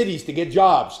to the cities to get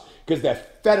jobs, because they're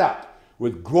fed up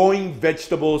with growing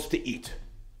vegetables to eat.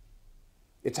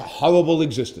 It's a horrible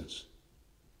existence.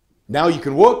 Now you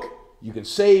can work, you can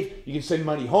save, you can send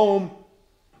money home,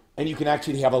 and you can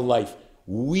actually have a life.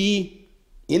 We,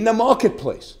 in the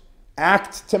marketplace,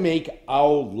 act to make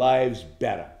our lives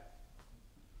better.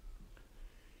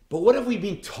 But what have we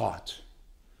been taught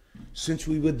since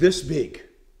we were this big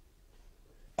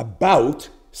about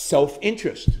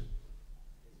self-interest?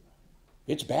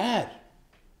 It's bad,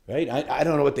 right? I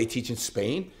don't know what they teach in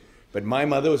Spain, but my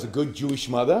mother was a good Jewish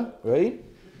mother, right?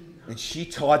 And she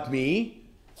taught me,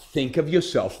 think of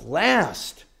yourself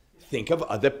last. Think of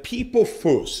other people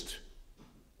first,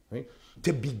 right?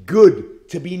 To be good,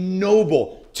 to be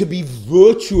noble, to be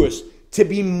virtuous, to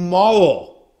be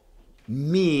moral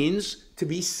means to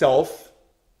be selfless.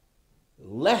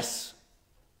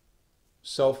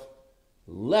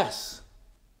 Selfless.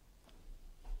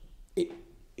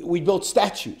 We build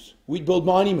statues. We build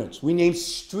monuments. We name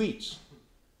streets.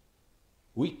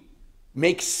 We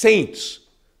make saints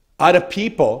out of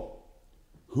people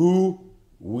who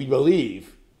we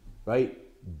believe, right,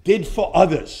 did for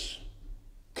others,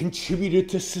 contributed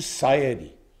to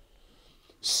society,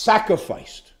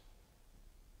 sacrificed.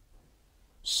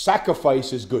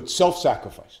 Sacrifice is good.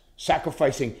 Self-sacrifice.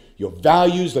 Sacrificing your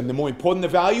values, and the more important the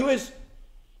value is,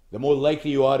 the more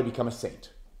likely you are to become a saint.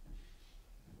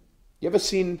 You ever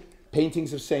seen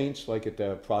paintings of saints, like at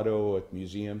the Prado or at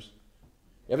museums?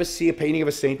 You ever see a painting of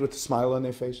a saint with a smile on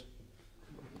their face?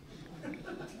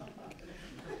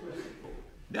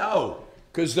 No,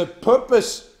 because the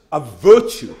purpose of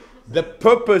virtue, the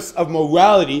purpose of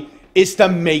morality is to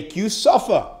make you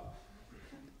suffer.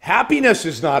 Happiness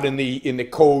is not in the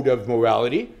code of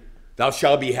morality. Thou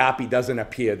shalt be happy doesn't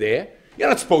appear there. You're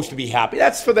not supposed to be happy.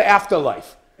 That's for the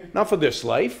afterlife, not for this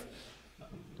life.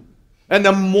 And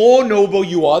the more noble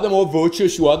you are, the more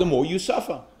virtuous you are, the more you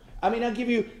suffer. I mean, I'll give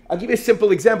you a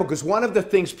simple example, because one of the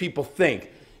things people think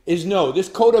is, no, this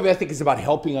code of ethics is about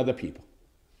helping other people.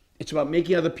 It's about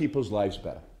making other people's lives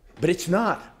better. But it's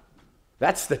not.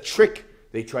 That's the trick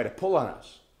they try to pull on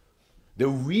us. The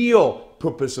real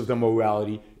purpose of the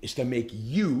morality is to make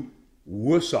you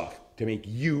worse off, to make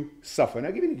you suffer. And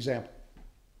I'll give you an example.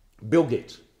 Bill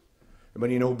Gates.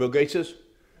 Anybody know who Bill Gates is?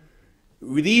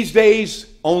 These days,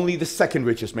 only the second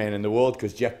richest man in the world,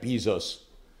 because Jeff Bezos,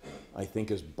 I think,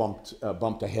 is bumped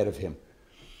ahead of him.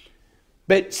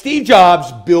 But Steve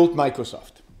Jobs built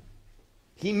Microsoft.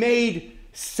 He made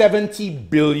 $70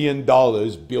 billion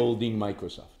building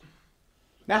Microsoft.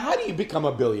 Now, how do you become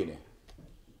a billionaire?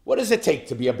 What does it take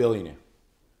to be a billionaire?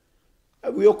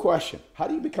 A real question. How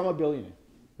do you become a billionaire?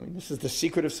 I mean, this is the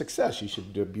secret of success. You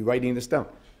should be writing this down.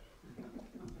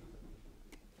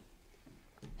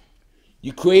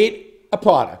 You create a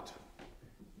product,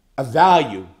 a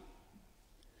value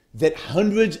that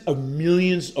hundreds of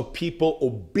millions of people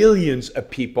or billions of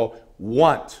people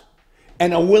want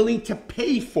and are willing to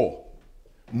pay for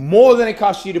more than it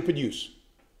costs you to produce.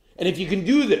 And if you can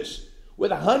do this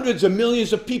with hundreds of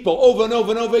millions of people over and over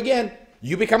and over again,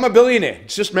 you become a billionaire.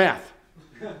 It's just math.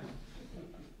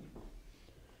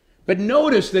 But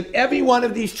notice that every one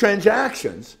of these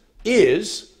transactions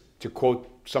is, to quote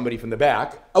somebody from the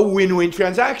back, a win-win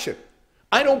transaction.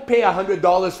 I don't pay $100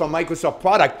 for a Microsoft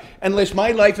product unless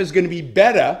my life is going to be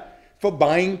better for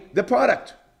buying the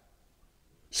product.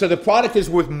 So the product is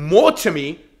worth more to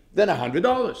me than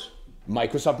 $100.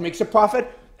 Microsoft makes a profit,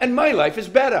 and my life is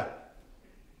better.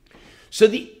 So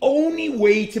the only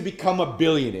way to become a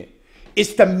billionaire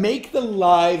is to make the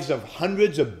lives of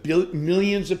hundreds of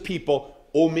millions of people,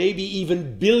 or maybe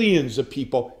even billions of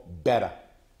people, better.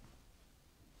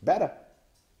 Better.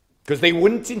 Because they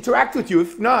wouldn't interact with you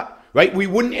if not, right? We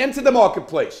wouldn't enter the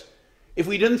marketplace if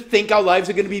we didn't think our lives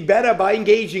are going to be better by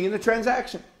engaging in the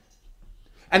transaction.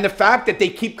 And the fact that they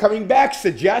keep coming back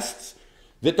suggests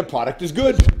that the product is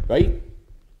good, right?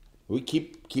 We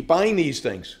keep buying these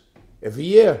things every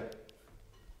year,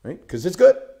 right? Because it's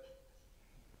good.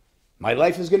 My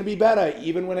life is going to be better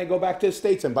even when I go back to the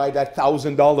States and buy that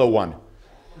 $1,000 one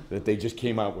that they just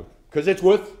came out with. Because it's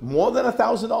worth more than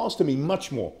 $1,000 to me,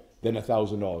 much more than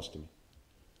 $1,000 to me.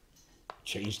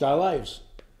 Changed our lives.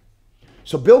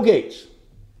 So Bill Gates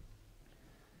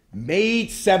made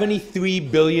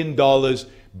 $73 billion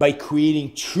by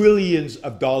creating trillions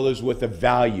of dollars worth of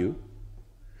value,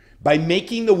 by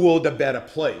making the world a better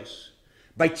place,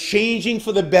 by changing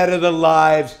for the better the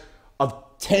lives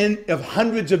of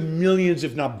hundreds of millions,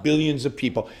 if not billions of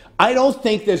people. I don't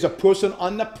think there's a person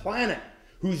on the planet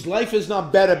whose life is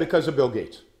not better because of Bill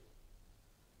Gates.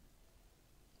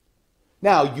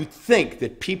 Now, you'd think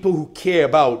that people who care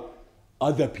about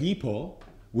other people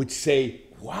would say,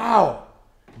 wow,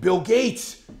 Bill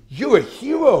Gates, you're a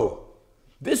hero.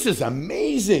 This is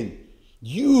amazing.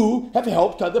 You have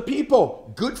helped other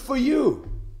people. Good for you.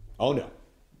 Oh, no.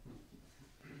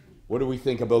 What do we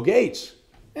think of Bill Gates?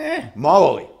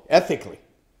 Morally, ethically.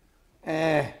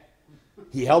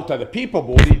 He helped other people,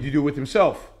 but what did he do with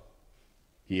himself?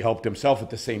 He helped himself at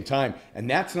the same time, and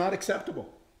that's not acceptable.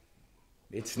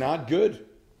 It's not good.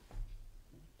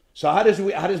 So how does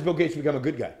Bill Gates become a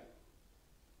good guy?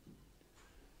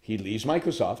 He leaves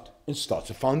Microsoft and starts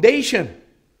a foundation.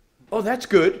 Oh, that's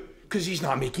good, because he's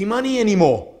not making money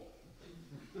anymore.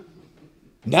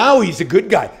 Now he's a good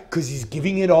guy, because he's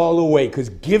giving it all away, because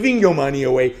giving your money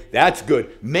away, that's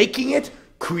good. Making it,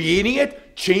 creating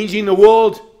it, changing the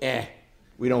world,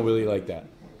 we don't really like that.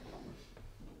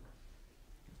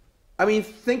 I mean,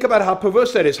 think about how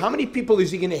perverse that is. How many people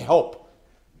is he going to help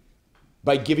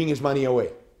by giving his money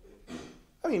away?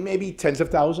 I mean, maybe tens of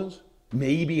thousands,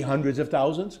 maybe hundreds of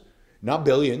thousands, not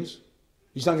billions.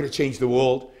 He's not going to change the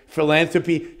world.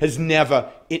 Philanthropy has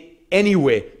never in any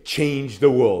way changed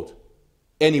the world.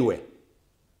 Anyway.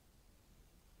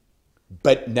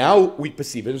 But now we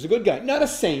perceive it as a good guy. Not a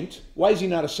saint. Why is he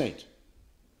not a saint?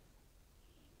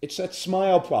 It's that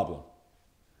smile problem.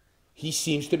 He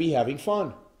seems to be having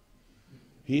fun.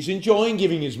 He's enjoying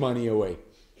giving his money away.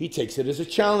 He takes it as a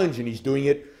challenge, and he's doing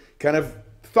it kind of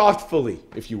thoughtfully,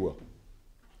 if you will.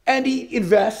 And he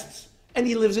invests, and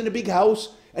he lives in a big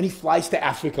house, and he flies to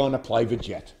Africa on a private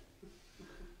jet.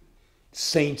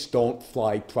 Saints don't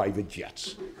fly private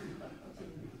jets.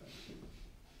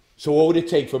 So what would it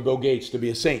take for Bill Gates to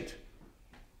be a saint?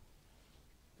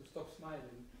 To stop smiling.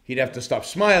 He'd have to stop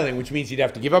smiling, which means he'd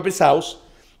have to give up his house.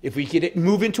 If we could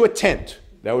move into a tent,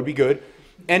 that would be good.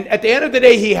 And at the end of the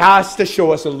day, he has to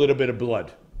show us a little bit of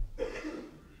blood.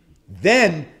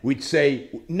 Then we'd say,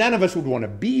 none of us would want to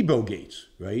be Bill Gates,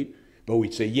 right? But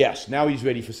we'd say, yes, now he's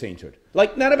ready for sainthood.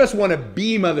 Like, none of us want to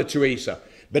be Mother Teresa.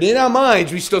 But in our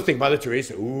minds, we still think, Mother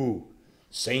Teresa, ooh,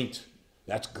 saint.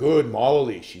 That's good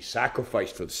morally. She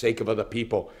sacrificed for the sake of other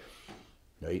people,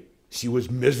 right? She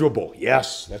was miserable.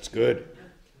 Yes, that's good.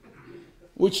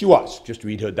 Which she was. Just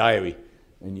read her diary,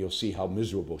 and you'll see how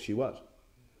miserable she was.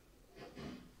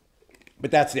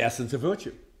 But that's the essence of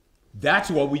virtue. That's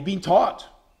what we've been taught.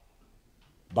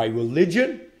 By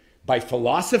religion, by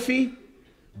philosophy,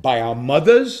 by our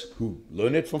mothers, who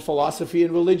learn it from philosophy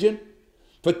and religion.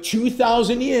 For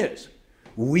 2,000 years,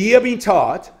 we have been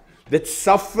taught that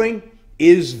suffering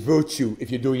is virtue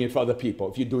if you're doing it for other people,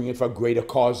 if you're doing it for a greater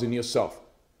cause than yourself.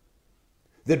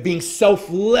 That being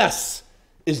selfless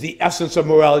is the essence of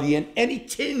morality, and any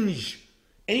tinge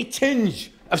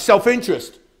of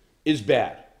self-interest is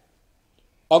bad.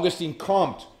 Auguste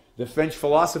Comte, the French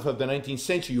philosopher of the 19th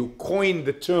century, who coined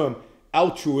the term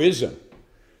altruism,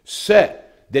 said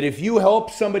that if you help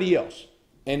somebody else,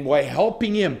 and by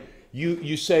helping him,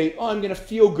 you say, oh, I'm going to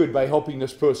feel good by helping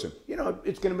this person. You know,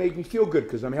 it's going to make me feel good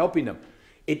because I'm helping them.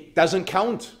 It doesn't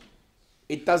count.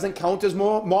 It doesn't count as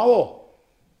moral.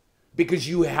 Because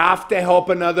you have to help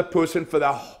another person for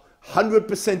the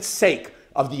 100% sake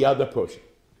of the other person.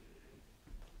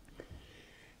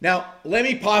 Now, let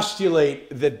me postulate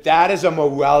that that is a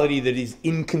morality that is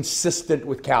inconsistent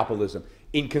with capitalism,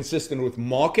 inconsistent with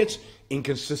markets,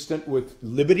 inconsistent with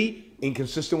liberty,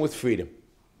 inconsistent with freedom.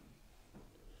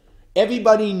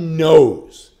 Everybody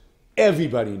knows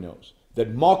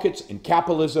that markets and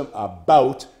capitalism are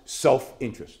about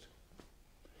self-interest.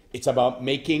 It's about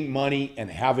making money and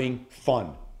having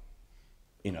fun,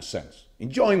 in a sense.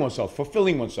 Enjoying oneself,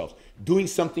 fulfilling oneself, doing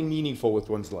something meaningful with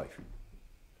one's life.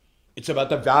 It's about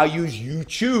the values you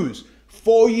choose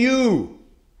for you.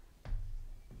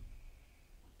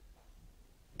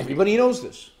 Everybody knows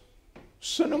this.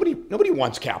 So nobody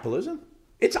wants capitalism.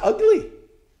 It's ugly.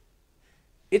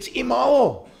 It's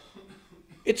immoral.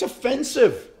 It's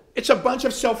offensive. It's a bunch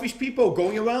of selfish people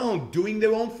going around doing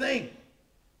their own thing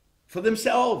for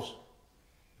themselves.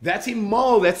 That's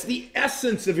immoral. That's the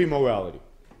essence of immorality.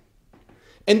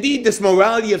 Indeed, this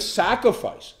morality of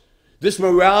sacrifice, this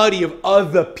morality of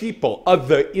other people,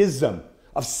 otherism,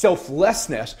 of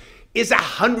selflessness, is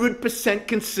 100%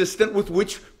 consistent with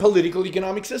which political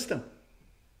economic system?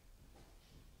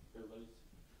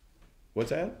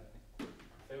 What's that?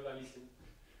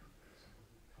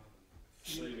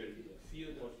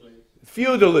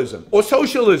 Feudalism or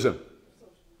socialism.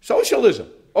 Socialism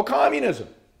or communism,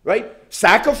 right?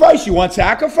 Sacrifice, you want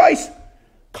sacrifice?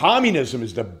 Communism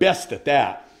is the best at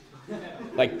that.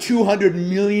 Like 200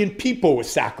 million people were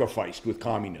sacrificed with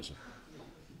communism.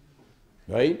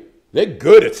 Right? They're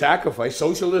good at sacrifice.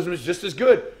 Socialism is just as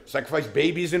good. Sacrifice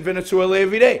babies in Venezuela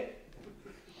every day.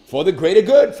 For the greater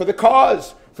good, for the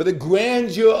cause, for the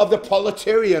grandeur of the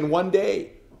proletarian one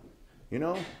day. You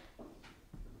know?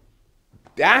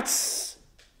 That's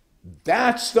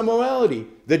the morality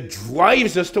that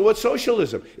drives us towards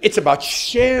socialism. It's about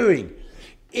sharing.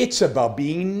 It's about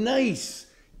being nice.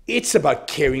 It's about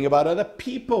caring about other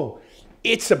people.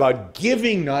 It's about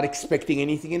giving, not expecting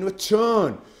anything in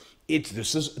return.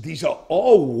 These are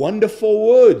all wonderful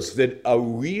words that are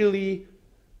really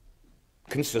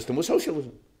consistent with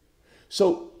socialism.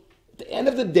 So, at the end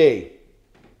of the day,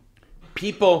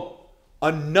 people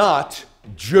are not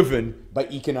driven by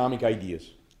economic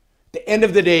ideas. At the end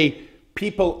of the day,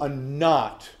 people are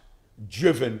not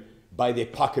driven by their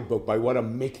pocketbook, by what will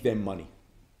make them money.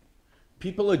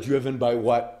 People are driven by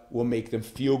what will make them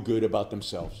feel good about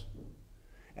themselves.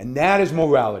 And that is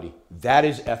morality. That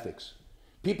is ethics.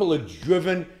 People are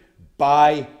driven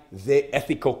by their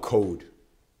ethical code.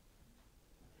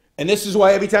 And this is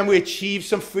why every time we achieve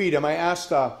some freedom, I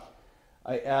asked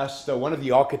one of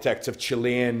the architects of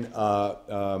Chilean,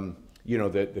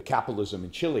 the capitalism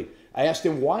in Chile. I asked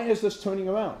him, why is this turning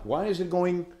around? Why is it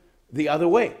going the other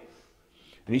way?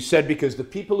 And he said, because the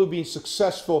people who've been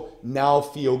successful now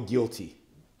feel guilty.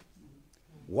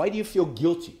 Why do you feel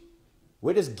guilty?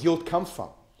 Where does guilt come from?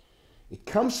 It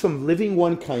comes from living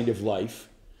one kind of life,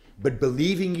 but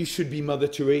believing you should be Mother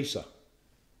Teresa.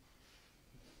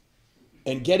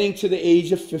 And getting to the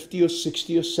age of 50 or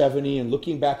 60 or 70 and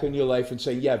looking back on your life and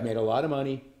saying, yeah, I've made a lot of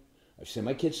money. I've sent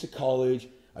my kids to college.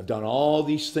 I've done all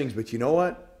these things. But you know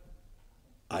what?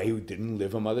 I didn't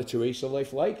live a Mother Teresa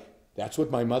life like. That's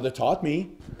what my mother taught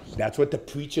me. That's what the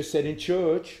preacher said in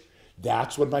church.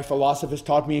 That's what my philosophers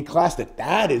taught me in class.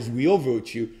 That is real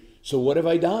virtue. So what have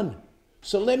I done?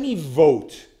 So let me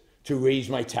vote to raise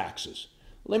my taxes.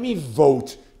 Let me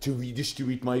vote to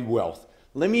redistribute my wealth.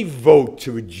 Let me vote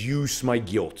to reduce my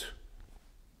guilt.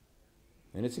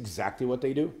 And it's exactly what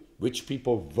they do. Rich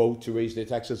people vote to raise their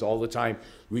taxes all the time.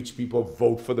 Rich people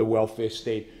vote for the welfare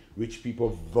state. Rich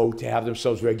people vote to have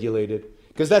themselves regulated.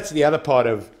 Because that's the other part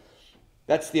of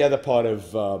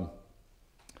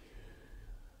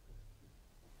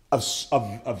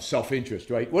self-interest,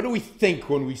 right? What do we think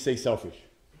when we say selfish?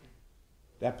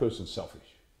 That person's selfish.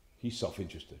 He's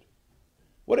self-interested.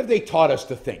 What have they taught us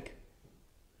to think?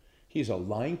 He's a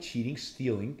lying, cheating,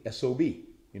 stealing SOB. You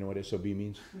know what SOB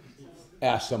means?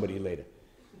 Ask somebody later.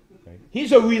 Right?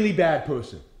 He's a really bad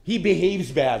person. He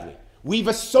behaves badly. We've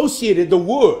associated the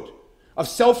word of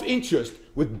self-interest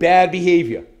with bad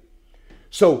behavior.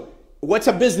 So, what's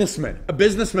a businessman? A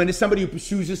businessman is somebody who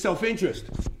pursues his self-interest.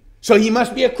 So he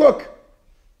must be a crook.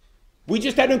 We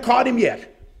just haven't caught him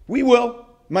yet. We will.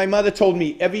 My mother told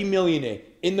me every millionaire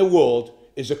in the world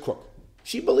is a crook.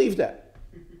 She believed that.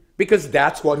 Because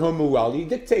that's what her morality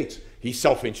dictates. He's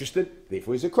self-interested,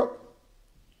 therefore he's a crook.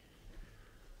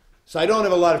 So I don't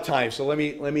have a lot of time, so let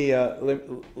me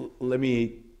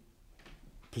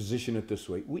position it this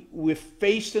way. We're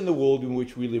faced in the world in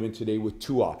which we live in today with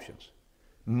two options.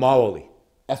 Morally,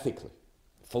 ethically.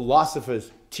 Philosophers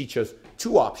teach us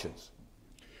two options.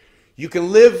 You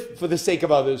can live for the sake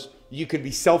of others. You can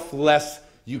be selfless.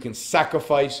 You can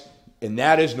sacrifice. And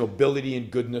that is nobility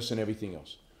and goodness and everything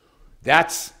else.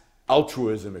 That's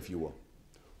altruism, if you will.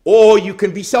 Or you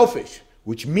can be selfish,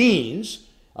 which means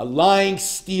a lying,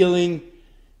 stealing,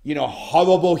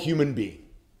 horrible human being.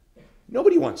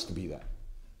 Nobody wants to be that.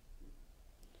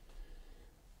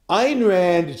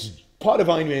 Part of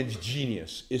Ayn Rand's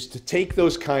genius is to take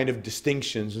those kind of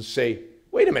distinctions and say,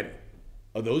 wait a minute,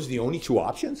 are those the only two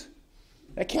options?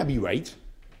 That can't be right.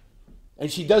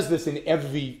 And she does this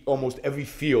in almost every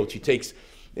field. She takes,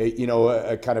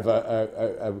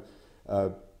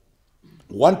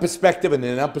 one perspective and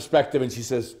then another perspective, and she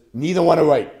says, neither one are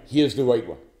right. Here's the right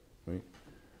one. Right?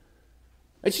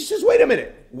 And she says, wait a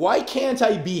minute, why can't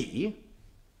I be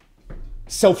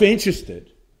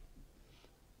self-interested,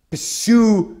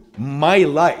 pursue my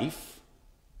life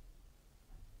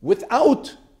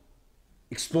without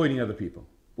exploiting other people,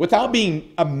 without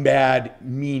being a mad,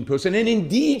 mean person? And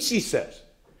indeed, she says,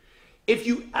 if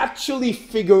you actually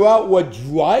figure out what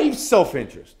drives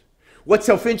self-interest, what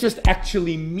self-interest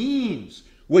actually means,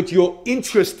 what your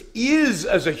interest is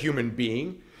as a human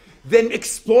being, then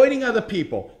exploiting other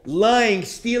people, lying,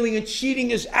 stealing, and cheating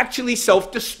is actually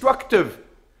self-destructive,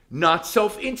 not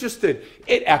self-interested.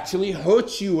 It actually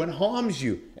hurts you and harms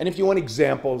you. And if you want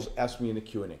examples, ask me in the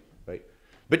Q&A, right?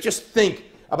 But just think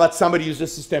about somebody who's a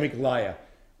systemic liar.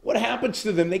 What happens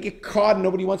to them? They get caught and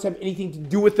nobody wants to have anything to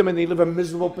do with them and they live a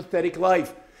miserable, pathetic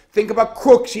life. Think about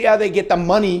crooks. Yeah, they get the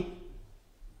money,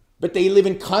 but they live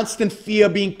in constant fear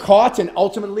of being caught and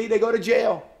ultimately they go to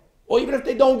jail. Or even if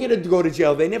they don't get to go to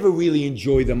jail, they never really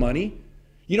enjoy the money.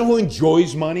 You know who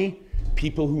enjoys money?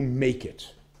 People who make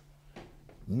it,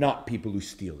 not people who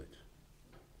steal it.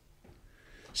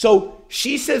 So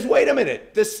she says, wait a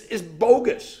minute, this is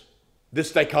bogus,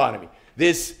 this dichotomy.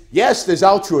 Yes, there's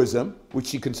altruism, which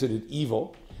she considered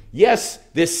evil. Yes,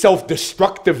 there's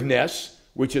self-destructiveness,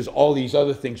 which is all these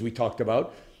other things we talked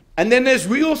about. And then there's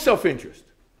real self-interest.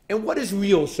 And what is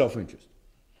real self-interest?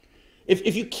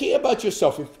 If you care about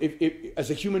yourself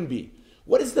as a human being,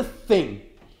 what is the thing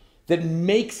that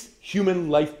makes human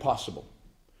life possible?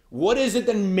 What is it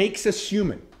that makes us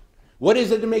human? What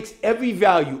is it that makes every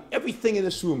value, everything in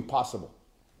this room possible?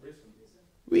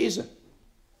 Reason.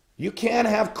 You can't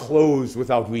have clothes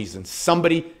without reason.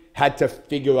 Somebody had to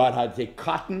figure out how to take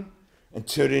cotton and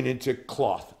turn it into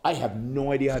cloth. I have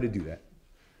no idea how to do that.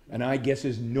 And I guess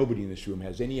there's nobody in this room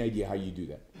has any idea how you do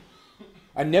that.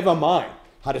 And never mind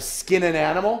how to skin an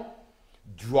animal,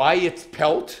 dry its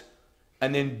pelt,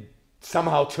 and then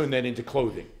somehow turn that into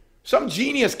clothing. Some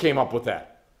genius came up with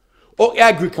that. Or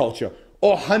agriculture,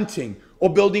 or hunting,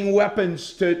 or building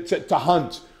weapons to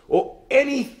hunt, or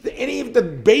any of the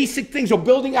basic things, or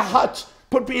building a hut.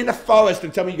 Put me in the forest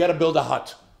and tell me you got to build a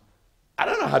hut. I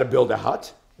don't know how to build a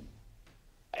hut.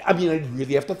 I mean, I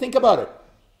really have to think about it.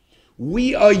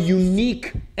 We are a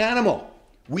unique animal.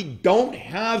 We don't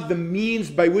have the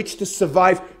means by which to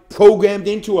survive programmed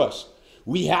into us.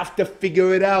 We have to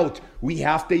figure it out. We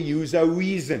have to use our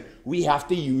reason. We have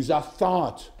to use our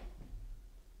thought.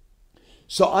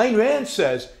 So Ayn Rand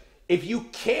says, if you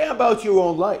care about your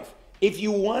own life, if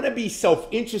you want to be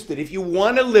self-interested, if you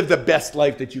want to live the best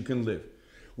life that you can live,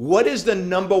 what is the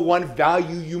number one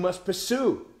value you must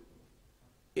pursue?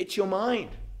 It's your mind.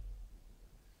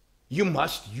 You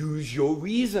must use your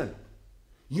reason.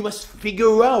 You must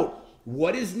figure out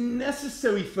what is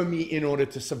necessary for me in order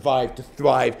to survive, to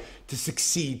thrive, to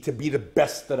succeed, to be the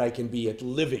best that I can be at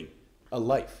living a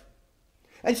life.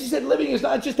 And she said living is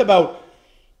not just about,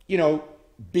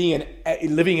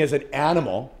 living as an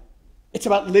animal. It's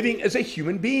about living as a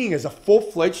human being, as a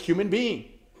full-fledged human being,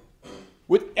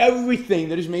 with everything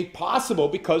that is made possible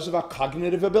because of our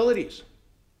cognitive abilities.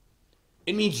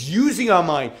 It means using our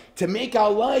mind to make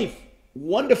our life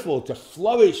wonderful, to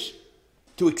flourish,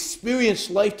 to experience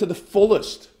life to the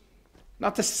fullest.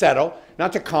 Not to settle,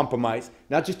 not to compromise,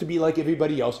 not just to be like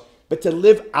everybody else, but to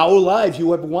live our lives.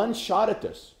 You have one shot at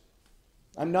this.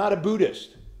 I'm not a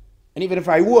Buddhist. And even if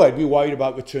I would, I'd be worried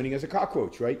about returning as a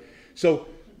cockroach, right? So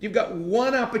you've got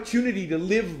one opportunity to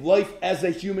live life as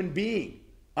a human being.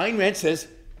 Ayn Rand says,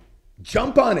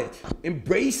 jump on it,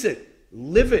 embrace it,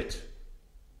 live it,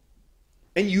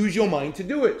 and use your mind to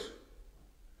do it.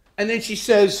 And then she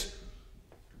says,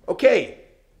 okay,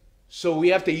 so we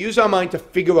have to use our mind to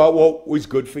figure out what was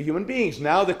good for human beings.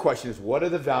 Now the question is, what are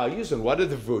the values and what are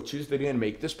the virtues that are going to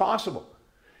make this possible?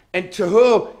 And to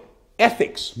her,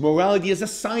 ethics, morality is a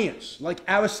science, like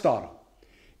Aristotle.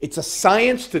 It's a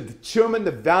science to determine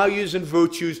the values and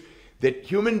virtues that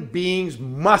human beings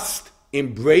must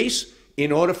embrace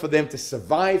in order for them to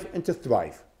survive and to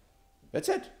thrive. That's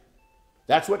it.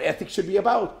 That's what ethics should be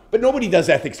about. But nobody does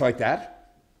ethics like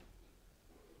that.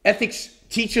 Ethics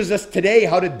teaches us today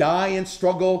how to die and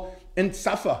struggle and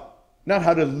suffer, not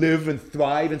how to live and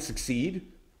thrive and succeed.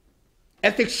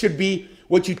 Ethics should be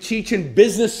what you teach in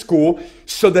business school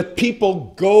so that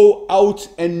people go out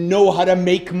and know how to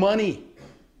make money.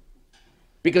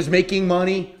 Because making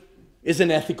money is an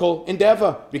ethical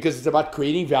endeavor, because it's about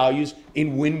creating values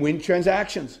in win-win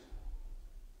transactions.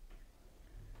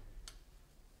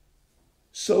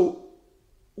 So,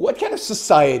 what kind of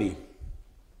society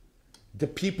do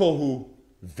people who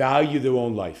value their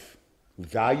own life, who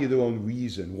value their own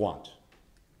reason, want?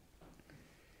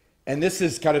 And this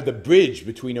is kind of the bridge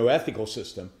between our ethical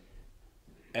system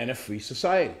and a free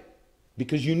society,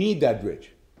 because you need that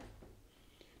bridge.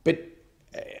 But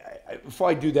before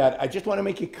I do that, I just want to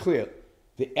make it clear.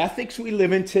 The ethics we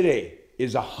live in today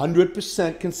is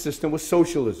 100% consistent with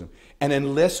socialism. And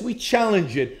unless we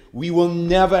challenge it, we will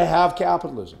never have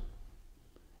capitalism.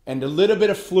 And the little bit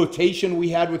of flirtation we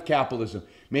had with capitalism,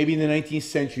 maybe in the 19th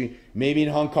century, maybe in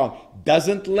Hong Kong,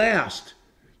 doesn't last.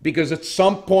 Because at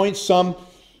some point, some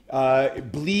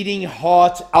bleeding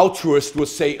heart altruist will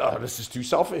say, oh, this is too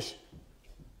selfish.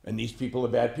 And these people are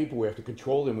bad people. We have to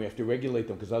control them. We have to regulate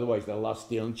them, because otherwise they'll lie,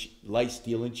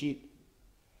 steal, and cheat.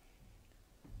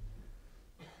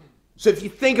 So if you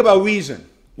think about reason,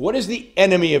 what is the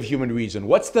enemy of human reason?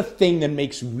 What's the thing that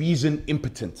makes reason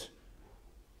impotent?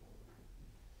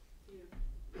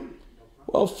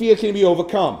 Well, fear can be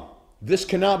overcome. This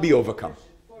cannot be overcome.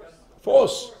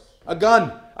 Force. A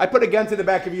gun. I put a gun to the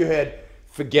back of your head.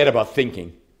 Forget about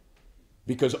thinking.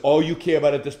 Because all you care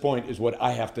about at this point is what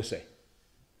I have to say.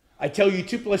 I tell you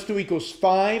 2 + 2 =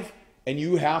 5, and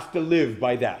you have to live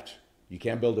by that. You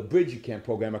can't build a bridge, you can't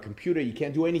program a computer, you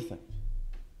can't do anything.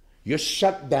 You're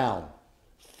shut down.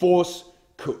 Force,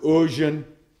 coercion,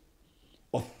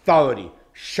 authority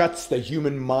shuts the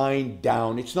human mind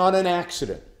down. It's not an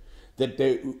accident that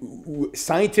the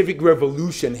scientific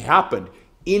revolution happened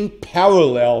in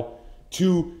parallel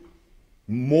to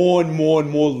more and more and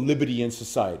more liberty in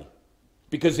society.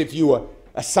 Because if you were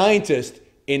a scientist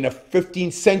in the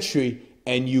 15th century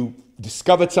and you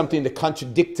discovered something that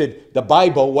contradicted the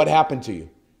Bible, what happened to you?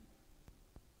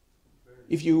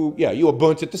 You were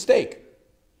burnt at the stake.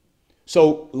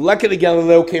 So luckily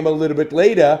Galileo came a little bit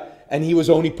later and he was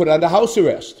only put under house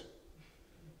arrest.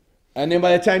 And then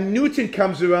by the time Newton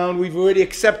comes around, we've already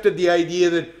accepted the idea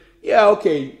that, yeah,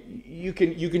 okay, you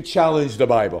can challenge the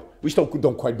Bible. We still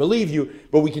don't quite believe you,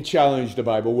 but we can challenge the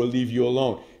Bible. We'll leave you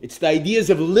alone. It's the ideas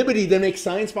of liberty that make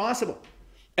science possible.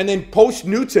 And then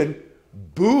post-Newton,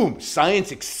 boom,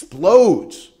 science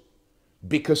explodes.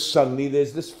 Because suddenly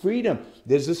there's this freedom,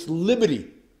 there's this liberty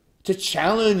to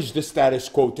challenge the status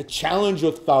quo, to challenge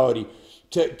authority,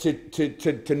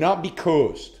 to not be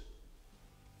coerced.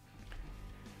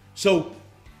 So,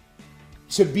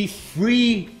 to be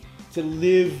free to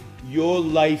live your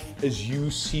life as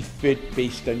you see fit,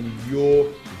 based on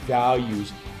your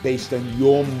values, based on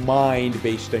your mind,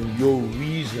 based on your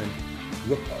reason,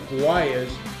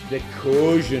 requires that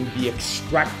coercion be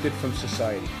extracted from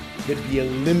society, that be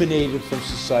eliminated from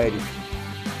society,